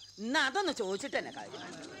 എന്നാ അതൊന്ന് ചോദിച്ചിട്ട് തന്നെ കാര്യം.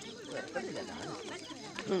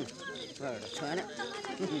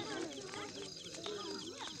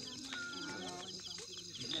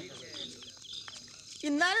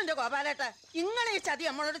 ഇന്നാലും എന്റെ ഗോപാലേട്ട, ഇങ്ങനെ ഈ ചതി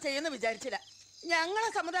നമ്മളോട് ചെയ്യുന്ന വിചാരിച്ചില്ല. ഞങ്ങളെ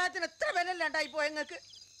സമുദായത്തിന് എത്ര വിലല്ലാണ്ടായി പോയ ഞങ്ങൾക്ക്.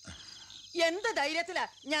 എന്ത് ധൈര്യത്തിലാ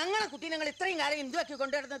ഞങ്ങളെ കുട്ടി ഞങ്ങൾ ഇത്രയും കാലം ഹിന്ദുവാക്കി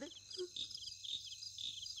കൊണ്ടുവരുന്നത്?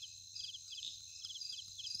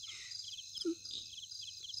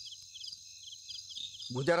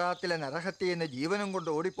 ഗുജറാത്തിലെ നരഹത്യയെന്ന് ജീവനും കൊണ്ട്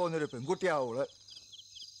ഓടിപ്പോകുന്നൊരു പെൺകുട്ടിയാവോള്.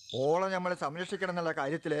 ഓളെ നമ്മൾ സംരക്ഷിക്കണം എന്നുള്ള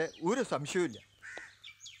കാര്യത്തിൽ ഒരു സംശയവുമില്ല.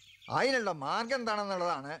 അതിനുള്ള മാർഗം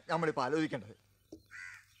എന്താണെന്നുള്ളതാണ് നമ്മളിപ്പോൾ ആലോചിക്കേണ്ടത്.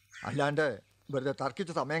 അല്ലാണ്ട് വെറുതെ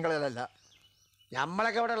തർക്കിച്ച സമയം കളയലല്ല.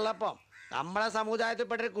 നമ്മളൊക്കെ ഇവിടെ ഉള്ളപ്പോ നമ്മളെ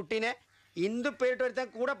സമുദായത്തിൽപ്പെട്ട ഒരു കുട്ടീനെ ഹിന്ദു പേരിട്ട് ഒരുത്താൻ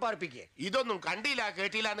കൂടെ പാർപ്പിക്കേ. ഇതൊന്നും കണ്ടില്ല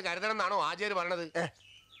കേട്ടില്ല എന്ന് കരുതണം എന്നാണോ ആചാര്യ പറഞ്ഞത്?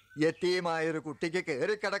 യത്തീമായൊരു കുട്ടിക്ക്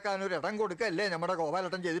കയറിക്കിടക്കാൻ ഒരു ഇടം കൊടുക്കല്ലേ നമ്മുടെ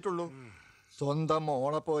ഗോപാലട്ടൻ ചെയ്തിട്ടുള്ളൂ. സ്വന്തം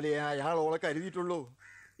മോളെ പോലെ അയാൾ ഓളെ കരുതിയിട്ടുള്ളൂ.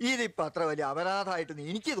 ഇതിപ്പോ അത്ര വലിയ അപരാധമായിട്ടൊന്നും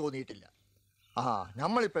എനിക്ക് തോന്നിയിട്ടില്ല. ആ,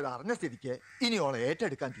 നമ്മളിപ്പോ ഇത് അറിഞ്ഞ സ്ഥിതിക്ക് ഇനി ഓളെ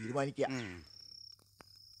ഏറ്റെടുക്കാൻ തീരുമാനിക്കുക.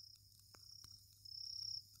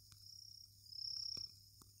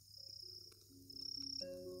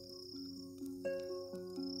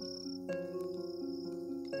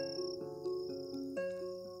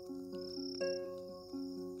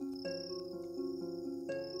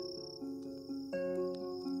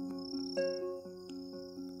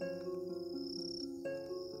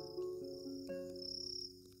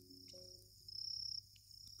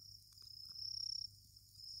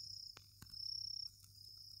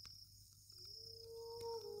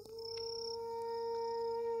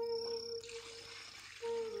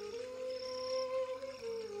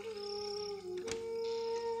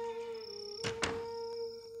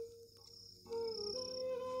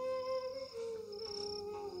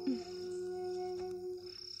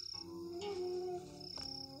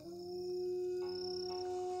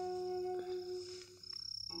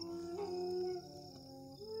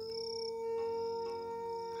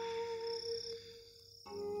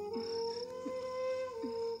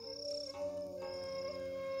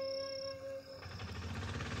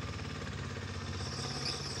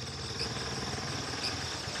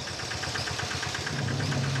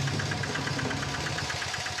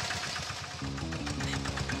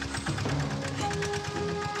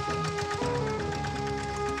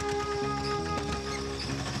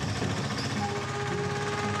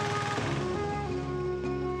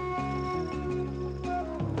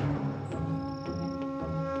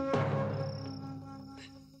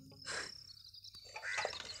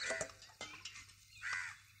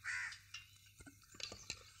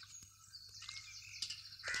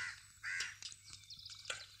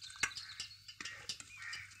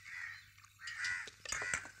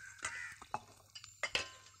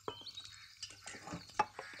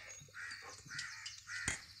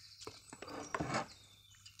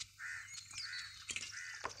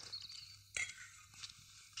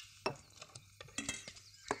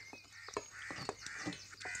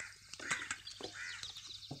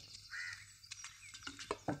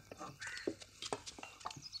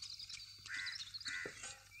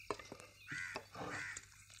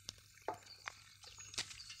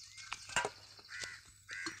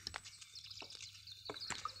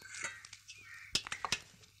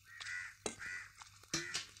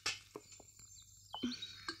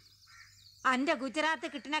 അന്റെ ഗുജറാത്ത്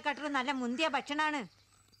കിട്ടുന്നേക്കാട്ടും നല്ല മുന്തിയ ഭക്ഷണാണ്.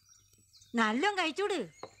 നല്ലോം കഴിച്ചൂട്.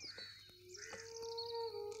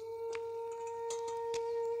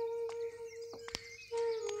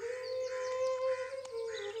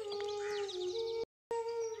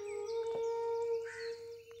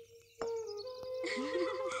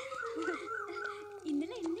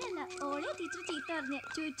 ഇന്നലെ എന്നെ അല്ല ഓളെ ടീച്ചർ ചീത്ത പറഞ്ഞ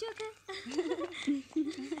ചോദിച്ചോക്കെ.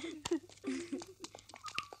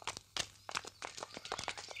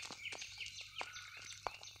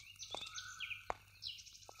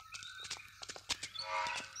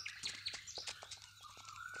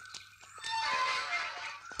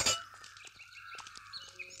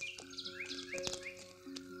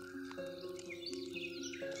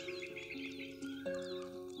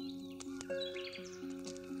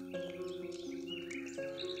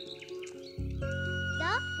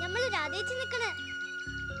 രാധേച്ചി നിക്കണേ.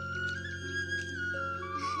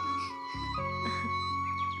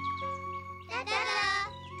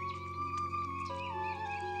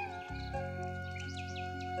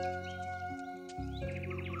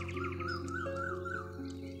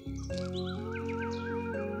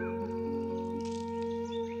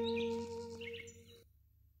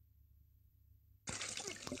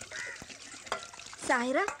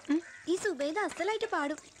 സാഹിറ, ഈ സുബൈദ അസലായിട്ട്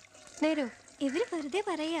പാടും. നേരോ? ഇവര് വെറുതെ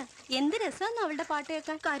പറയാ. എന്ത് രസാന്ന് അവളുടെ പാട്ട്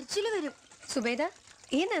കേൾക്കാൻ. കരച്ചില് വരും. സുബൈദ,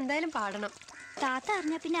 ഇന്ന് എന്തായാലും പാടണം. താത്ത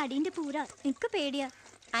അറിഞ്ഞ പിന്നെ അടിന്റെ പൂരാ. എനിക്ക് പേടിയാ.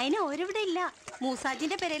 അതിന് ഓരിവിടെ ഇല്ല.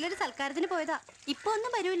 മൂസാജിന്റെ പെരയിലൊരു സൽക്കാരത്തിന് പോയതാ. ഇപ്പൊ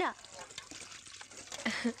ഒന്നും വരൂല.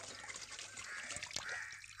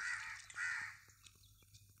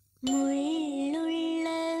 മുള്ളുള്ള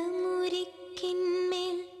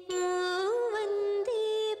മുരിക്കിന്മേൽ മൂവന്തി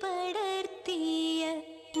പടർത്തിയ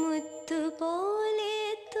മുത്തുപോലെ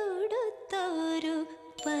തൊടുത്തൊരു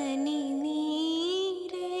പനിനീരേ,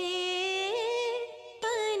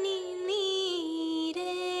 പനിനീരേ.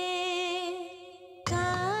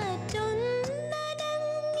 കാറ്റൊന്നനങ്ങിയാൽ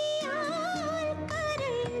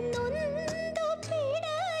കരൾ നൊന്തു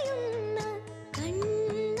പിടയുന്ന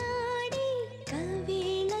കണ്ണാടി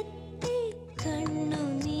കവിളത്തെ കണ്ണ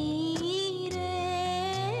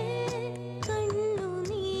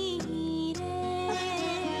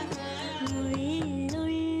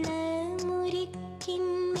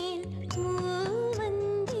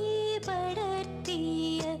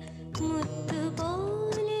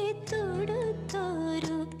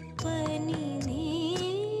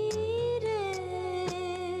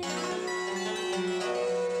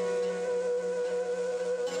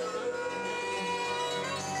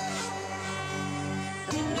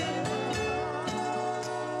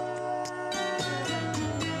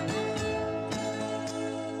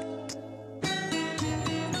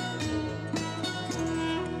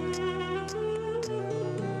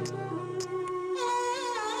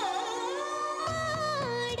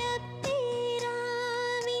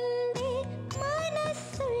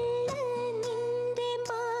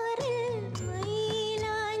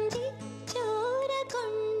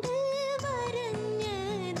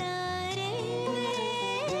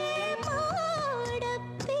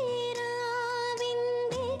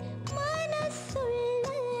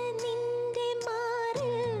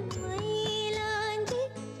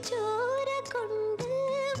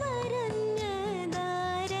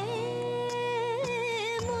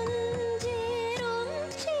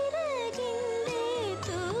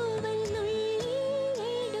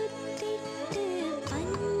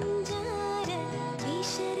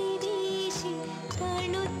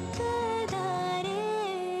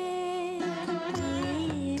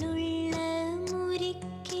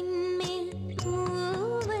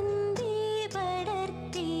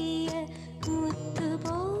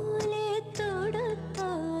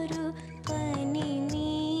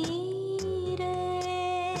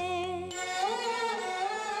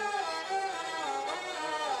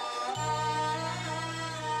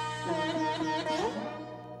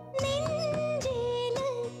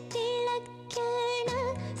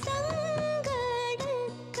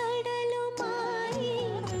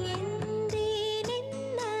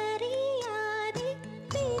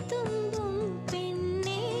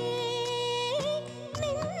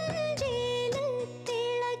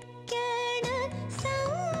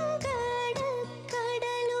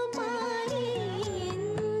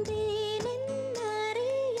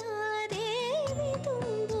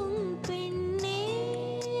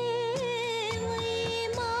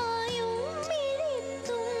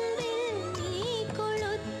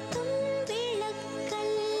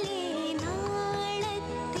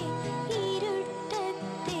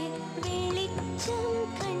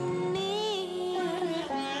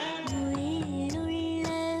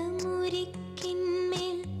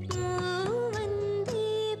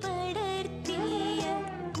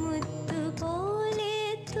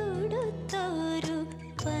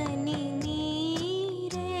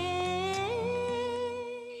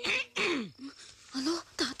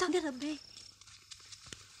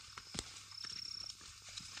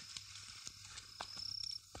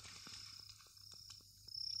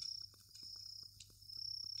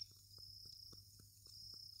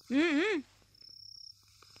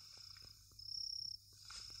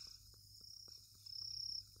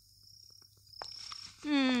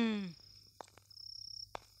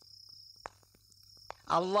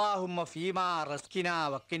അല്ലാഹുമ്മ ഫീമാ റസ്കിനാ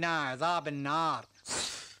വക്കിനാ അദാബൻ നാർ.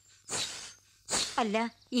 അല്ല,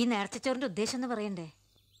 ഈ നേർച്ചച്ചോറിന്റെ ഉദ്ദേശം എന്ന് പറയണ്ടേ?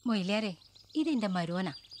 മൊയിലാരെ, ഇതെന്റെ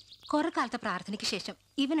മരുവനാ. കുറെ കാലത്തെ പ്രാർത്ഥനയ്ക്ക് ശേഷം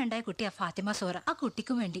ഇവനുണ്ടായ കുട്ടിയാ ഫാത്തിമ സോറ. ആ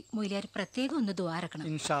കുട്ടിക്കും വേണ്ടി മൊയിലാർ പ്രത്യേകം ഒന്ന് ദുആറക്കണം.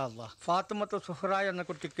 ഇൻഷാ അല്ലാഹ്. ഫാത്തിമത്തു സുഹ്റ എന്ന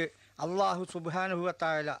കുട്ടിക്ക് അല്ലാഹു സുബ്ഹാനഹു വ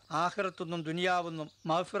തആല ആഖിറത്തുന്നും ദുനിയാവുന്നും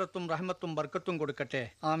മഗ്ഫിറത്തും റഹ്മത്തും ബർക്കത്തും കൊടുക്കട്ടെ.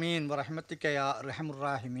 ആമീൻ വറഹ്മത്തിക യാ അർഹമുർ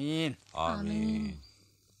റഹീമീൻ. ആമീൻ.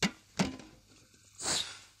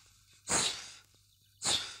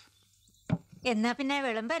 എന്നാ പിന്നെ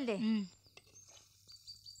വിളമ്പല്ലേ?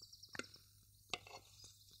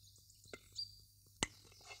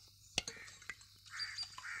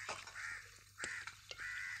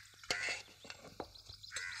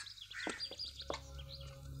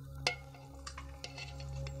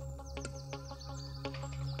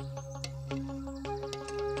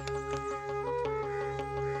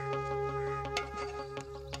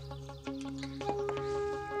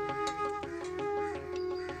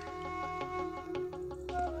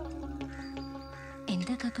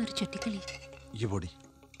 ഒരു ചുറ്റിക്കളി. ഈ പൊടി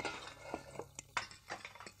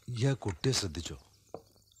ഈ കുട്ടിയെ ശ്രദ്ധിച്ചോ?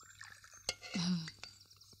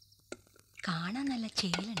 കാണാൻ നല്ല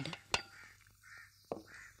ചേലുണ്ട്.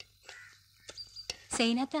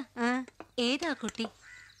 സൈനത്ത, ഏതാ കുട്ടി?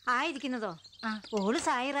 ആയിരിക്കുന്നതോ? ഓള്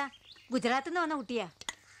സായിറ, ഗുജറാത്തിൽ നിന്ന് വന്ന കുട്ടിയാ.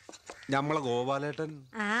 നമ്മളെ ഗോപാലേട്ടൻ.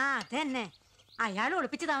 അതന്നെ, അയാൾ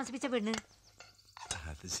ഒളിപ്പിച്ച് താമസിപ്പിച്ച പെണ്ണ്.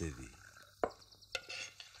 അത് ശരി.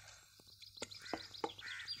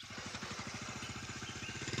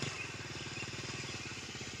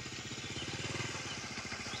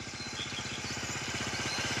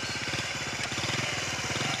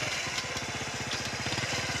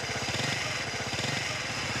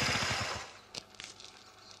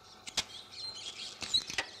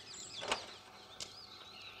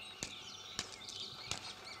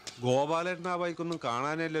 ഗോപാലേട്ടൻ ആ ബൈക്കൊന്നും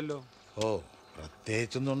കാണാനില്ലല്ലോ. ഓ,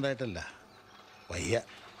 പ്രത്യേകിച്ചൊന്നും ഉണ്ടായിട്ടല്ല, വയ്യ.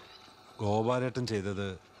 ഗോപാലേട്ടൻ ചെയ്തത്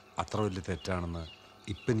അത്ര വലിയ തെറ്റാണെന്ന്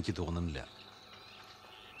ഇപ്പം എനിക്ക് തോന്നുന്നില്ല.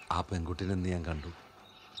 ആ പെൺകുട്ടീനെ ഇന്ന് ഞാൻ കണ്ടു.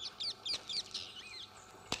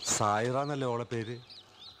 സായിറ എന്നല്ലേ ഓളെ പേര്?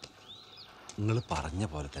 നിങ്ങൾ പറഞ്ഞ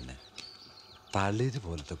പോലെ തന്നെ തളിര്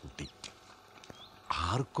പോലത്തെ കുട്ടി.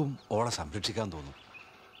 ആർക്കും ഓളെ സംരക്ഷിക്കാൻ തോന്നും.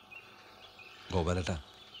 ഗോപാലേട്ടാ,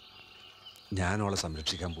 ഞാൻ ഓളെ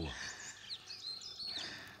സംരക്ഷിക്കാൻ പോവാ.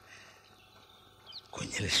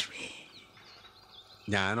 കുഞ്ഞലക്ഷ്മി,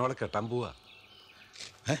 ഞാനോളെ കെട്ടാൻ പോവാ.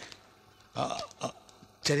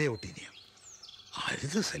 ചെറിയ കുട്ടീനെയോ?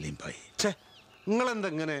 അരുത് സലീം ഭായി.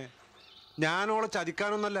 നിങ്ങളെന്തെങ്ങനെ? ഞാനോളെ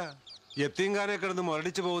ചതിക്കാനൊന്നല്ല, യത്തീംഖാനെ കിടന്ന്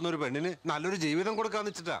മുരടിച്ചു പോകുന്ന ഒരു പെണ്ണിന് നല്ലൊരു ജീവിതം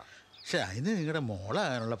കൊടുക്കാന്ന് വെച്ചിട്ടാ. പക്ഷെ അതിന് നിങ്ങളുടെ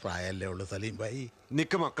മോളാകാനുള്ള പ്രായമല്ലേ ഉള്ളു സലീം ഭായി.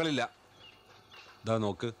 നിക്ക് മക്കളില്ല. ഇതാ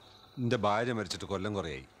നോക്ക്, എൻ്റെ ഭാര്യ മരിച്ചിട്ട് കൊല്ലം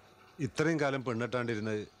കുറയായി. ഇത്രയും കാലം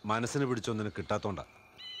പെണ്ണിട്ടാണ്ടിരുന്നത് മനസ്സിന് പിടിച്ചൊന്നിന് കിട്ടാത്തോണ്ടാ.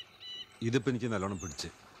 ഇതിപ്പോൾ എനിക്ക് നല്ലോണം പിടിച്ച്.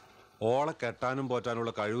 ഓളെ കെട്ടാനും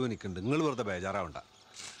പോറ്റാനുള്ള കഴിവ് എനിക്കുണ്ട്. നിങ്ങൾ വെറുതെ ബേജാറാവണ്ട.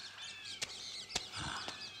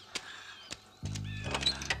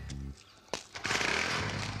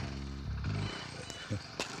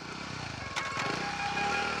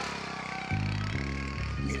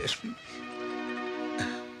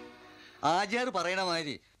 ആചാർ പറയണ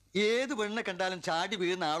മാതിരി ഏത് പെണ്ണിനെ കണ്ടാലും ചാടി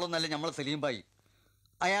വീഴുന്ന ആളൊന്നല്ല നമ്മളെ സലീം ഭായി.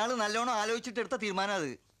 അയാൾ നല്ലോണം ആലോചിച്ചിട്ട് എടുത്ത തീരുമാനം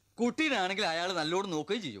അത്. കുട്ടീനാണെങ്കിൽ അയാൾ നല്ലോണം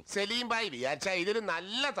നോക്കുകയും ചെയ്യും. സലീം ഭായി വിചാരിച്ചാ ഇതിന്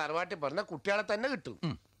നല്ല തറവാട്ടി പറഞ്ഞ കുട്ടികളെ തന്നെ കിട്ടും.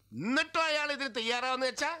 എന്നിട്ടും അയാൾ ഇതിന് തയ്യാറാവെന്ന്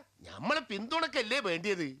വെച്ചാ നമ്മള് പിന്തുണക്കല്ലേ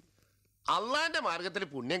വേണ്ടിയത്. അള്ളാന്റെ മാർഗത്തിൽ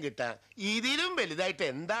പുണ്യം കിട്ടാൻ ഇതിലും വലുതായിട്ട്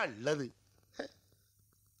എന്താ ഉള്ളത്?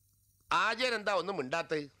 ആചാരം എന്താ ഒന്നും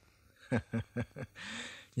മിണ്ടാത്ത?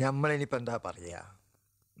 നമ്മളിനിപ്പോ എന്താ പറയാ?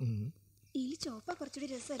 ഈ ചോപ്പ കുറച്ചുകൂടി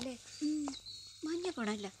രസല്ലേ, മഞ്ഞ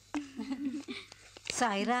കൊണല്ല.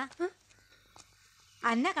 സായിറ,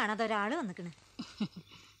 അന്ന കാണാതെ ഒരാള് വന്നിക്കണ്.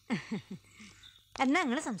 എന്നാ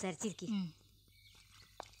നിങ്ങള് സംസാരിച്ചിരിക്കും.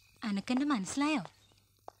 അനക്കെന്നെ മനസ്സിലായോ?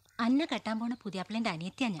 അന്ന കെട്ടാൻ പോണ പുതിയാപ്പിളന്റെ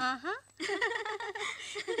അനിയത്തിയാ ഞാൻ.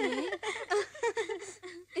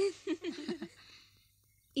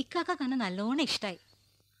 ഇക്കാക്ക കണ്ണ നല്ലോണം ഇഷ്ടായി.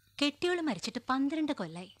 കെട്ടിയോള് മരിച്ചിട്ട് 12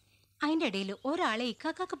 കൊല്ലായി. അതിൻ്റെ ഇടയിൽ ഒരാളെ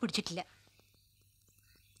ഇക്കാക്കാക്ക് പിടിച്ചിട്ടില്ല.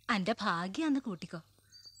 എൻ്റെ ഭാഗ്യാന്ന് കൂട്ടിക്കോ.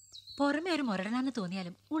 പുറമെ ഒരു മുരടനാന്ന്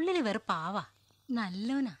തോന്നിയാലും ഉള്ളില് വേറെ പാവാ,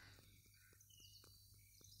 നല്ലോനാ.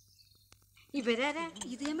 ഇവരാരാ?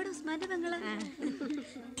 ഇത് നമ്മുടെ ഉസ്മാന്റെ പെങ്ങളാ.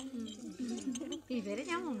 ഇവരെ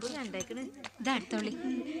ഞാൻ മുമ്പ് കണ്ടേക്കണ്. ഇതടുത്തോളി.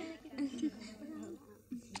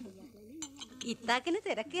 ഇത്താക്കിന്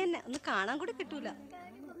തിരക്ക് തന്നെ, ഒന്ന് കാണാൻ കൂടി കിട്ടൂല.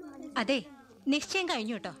 അതെ, നിശ്ചയം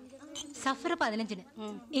കഴിഞ്ഞു കേട്ടോ. സഫർ 15-ന്,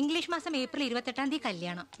 ഇംഗ്ലീഷ് മാസം ഏപ്രിൽ 28-ാം തീയതി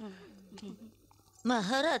കല്യാണം.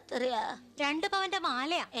 മഹർ എത്രയാ? 2 പവന്റെ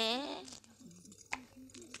മാലയാ.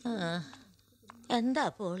 എന്താ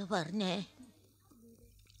പോള് പറഞ്ഞേ?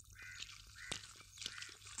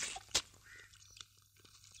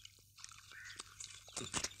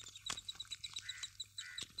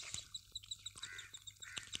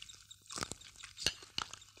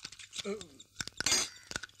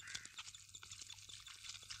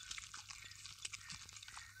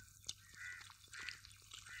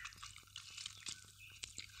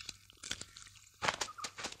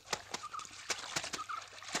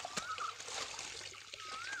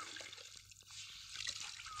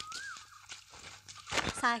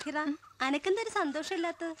 സാഹിറ, അനക്കെന്തൊരു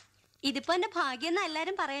സന്തോഷമില്ലാത്ത? ഇതിപ്പോ എന്റെ ഭാഗ്യം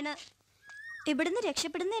എല്ലാരും പറയണ. ഇവിടുന്ന്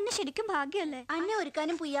രക്ഷപ്പെടുന്ന എന്നെ ശരിക്കും ഭാഗ്യമല്ലേ? അന്നെ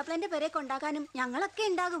ഒരുക്കാനും പുയ്യാപ്ലന്റെ പേരെ കൊണ്ടാക്കാനും ഞങ്ങളൊക്കെ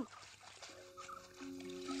ഉണ്ടാകും.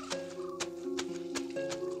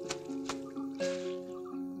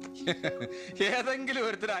 ഏതെങ്കിലും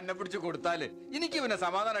ഒരുത്തരം അന്നെ പിടിച്ച് കൊടുത്താല് എനിക്ക് പിന്നെ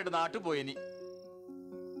സമാധാനമായിട്ട് നാട്ടിൽ പോയിനി.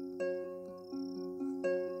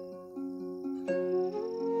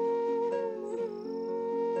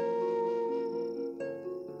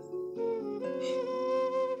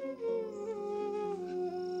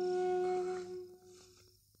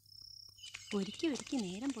 ഒരുക്കി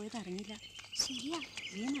നേരം പോയത് അറിഞ്ഞില്ല. ശരിയാ,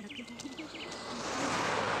 നീ നടക്കില്ല.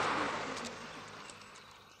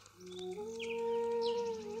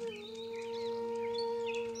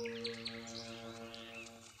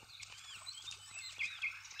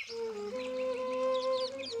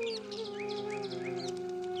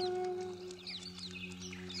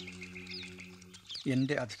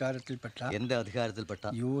 എന്റെ അധികാരത്തിൽപ്പെട്ട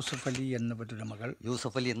യൂസഫ് അലി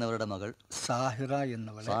എന്നവരുടെ മകൾ സാഹിറ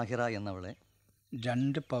എന്നവളെ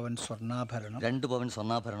 2 പവൻ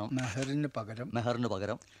സ്വർണ്ണാഭരണം മെഹറിന്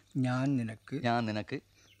പകരം ഞാൻ നിനക്ക്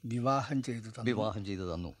വിവാഹം ചെയ്തു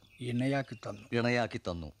തന്നു. ഇണയാക്കി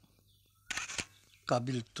തന്നു.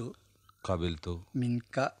 കബിൽത്തു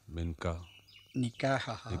മിൻക നിക്കാഹ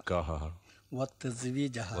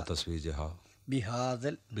വതസ്വീജഹ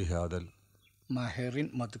ബിഹാദൽ മഹറിൻ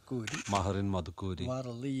മദ്കൂരി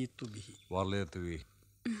വറളിയതു ബിഹി.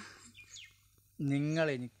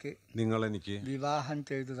 നിങ്ങളെനിക്ക് വിവാഹം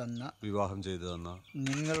ചെയ്തു തന്ന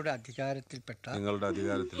നിങ്ങളുടെ അധികാരത്തിൽപ്പെട്ട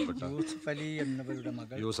യൂസഫ് അലി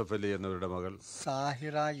എന്നവരുടെ മകൾ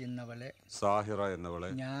സാഹിറ എന്നവളെ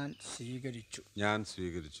ഞാൻ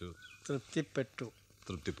സ്വീകരിച്ചു.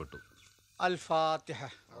 തൃപ്തിപ്പെട്ടു. അൽ-ഫാത്തിഹ.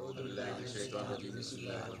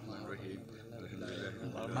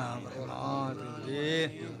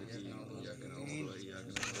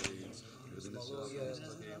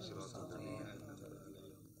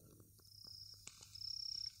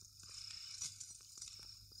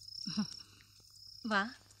 വാ.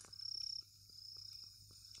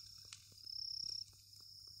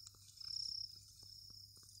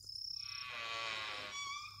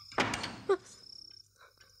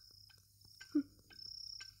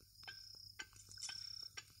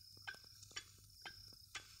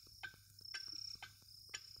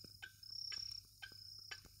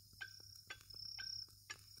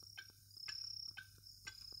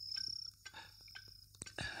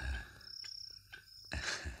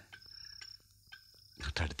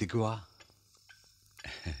 അടുത്തേക്ക് വാ.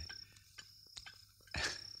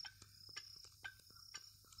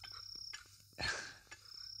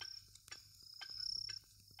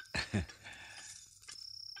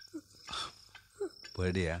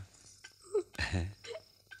 പേടിയാ?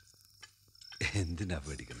 എന്തിനാ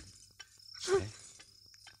പേടിക്കണം?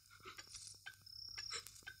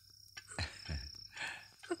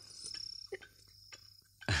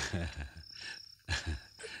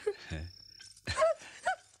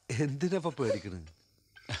 എന്തിനാ പേടിക്കണ്?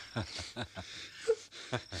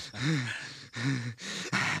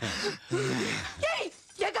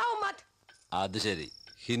 അത് ശരി,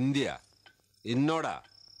 ഹിന്ദിയാ? ഇന്നോടാ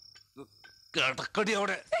കിടക്കടി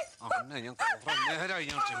അവിടെ. ഞാൻ കുറെ നേരമായി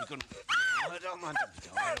ഞാൻ ക്ഷമിക്കണം.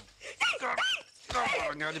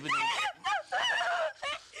 പറഞ്ഞാല് പിന്നെ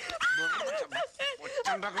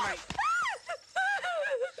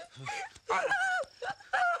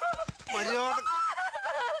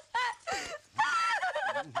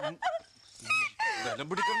ബലം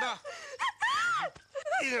പിടിക്കണ്ട.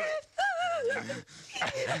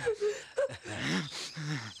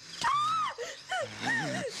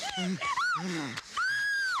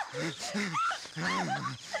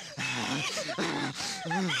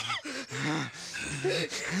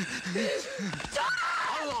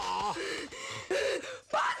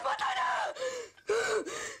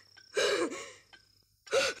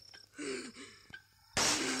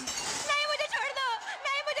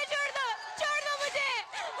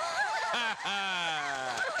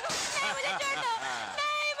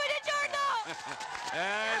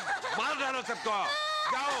 मार डालो सबको,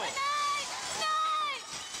 जाओ।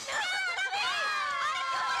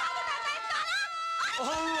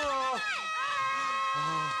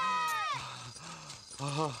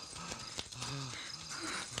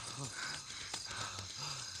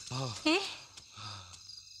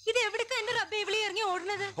 ഇത് എവിടേക്കാ എന്റെ റബ്ബേ ഇവിളി ഇറങ്ങി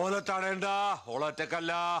ഓടുന്നത്? ഓളെ തടയണ്ട,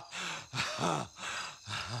 ഓളൊറ്റക്കല്ല.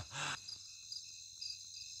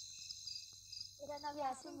 मेरा नाम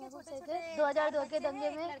यासीन महबूब शेख है। 2002 के दंगे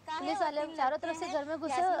में पुलिस वाले चारों तरफ से घर में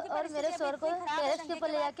घुसे और मेरे शोर को टेरेस के ऊपर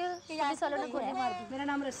ले जाके पुलिस वालों ने गोली मार दी। मेरा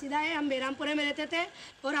नाम रशीदा है। हम बेरामपुरे में रहते थे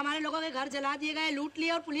और हमारे लोगों के घर जला दिए गए, लूट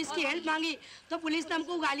लिए और पुलिस की हेल्प मांगी तो पुलिस ने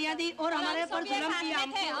हमको गालियां दी और हमारे पर जुल्म किया,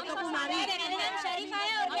 हमको मारी।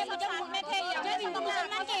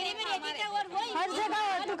 हर जगह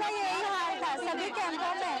औरतों का यही हाल था, सभी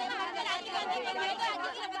कैंपों में।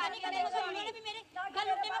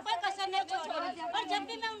 कोई कसर नहीं छोड़ी और जब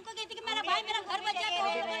भी मैं उनको कहती कि मेरा भाई मेरा घर बचा तो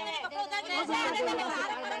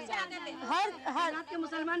हर के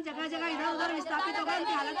मुसलमान जगह जगह इधर उधर विस्थापित हो गए,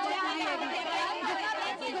 उनकी हालत बहुत बुरी है।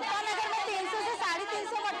 गुप्तानगर में 300 से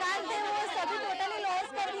 350 मकान थे, वो सभी टोटली लॉस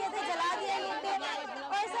कर दिए थे, जला दिए लूटे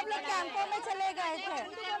और सब लोग कैंपों में चले गए थे।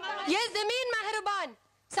 ये जमीन मेहरबान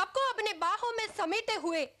सबको अपने बाहों में समेटे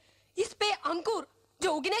हुए, इस पे अंकुर जो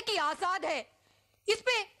उगने की आजाद है, इस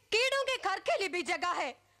पे कीड़ों के घर के लिए भी जगह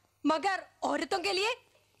है, मगर औरतों के लिए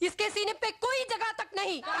इसके सीने पे कोई जगह तक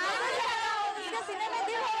नहीं। इसके सीने में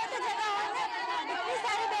दिल होगा तो जगह होगा। इतनी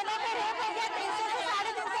सारी बहनों पे रेप हो गया, 300 से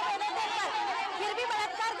 350 बहनों पर, फिर भी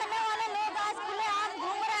बलात्कार करने वाले लोग आज खुलेआम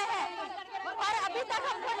घूम रहे हैं और अभी तक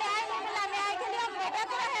हमको न्याय नहीं मिला। न्याय के लिए हम भटक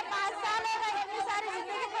रहे हैं, 5 साल हो गए, इतनी सारी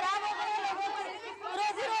जिंदगी खराब हो गई है लोगों की,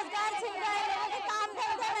 रोजी रोजगार छिन गए, लोगों के काम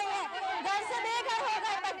धंधे नहीं है, घर से बेघर हो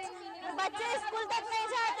गए, बच्चे स्कूल तक नहीं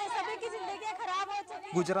जाते, सभी की जिंदगी खराब हो चुकी है।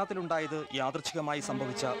 ഗുജറാത്തിലുണ്ടായത് യാദൃച്ഛികമായി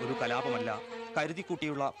സംഭവിച്ച ഒരു കലാപമല്ല,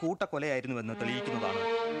 കരുതിക്കൂട്ടിയുള്ള കൂട്ടക്കൊലയായിരുന്നുവെന്ന് തെളിയിക്കുന്നതാണ്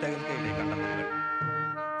തെഹൽക്കയുടെ കണ്ടെത്തലുകൾ.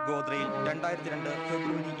 ഗോദ്രയിൽ 2002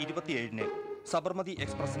 ഫെബ്രുവരി 27-ന് സബർമതി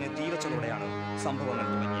എക്സ്പ്രസിന് തീവച്ചതോടെയാണ് സംഭവങ്ങൾ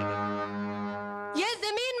തുടങ്ങിയത്. ये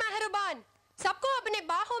जमीन मेहरबान सबको अपने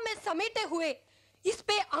बाहों में समेटे हुए, इस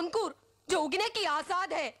पे अंकुर जो उगने की आजाद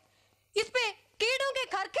है, इस पे कीड़ों के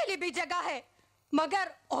घर के लिए भी जगह है, मगर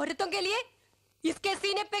औरतों के लिए इसके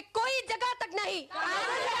सीने पे कोई जगह तक नहीं।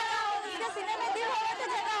 इसके सीने में दिल होगा तो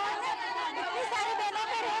जगह होगा। इतनी सारी बहनों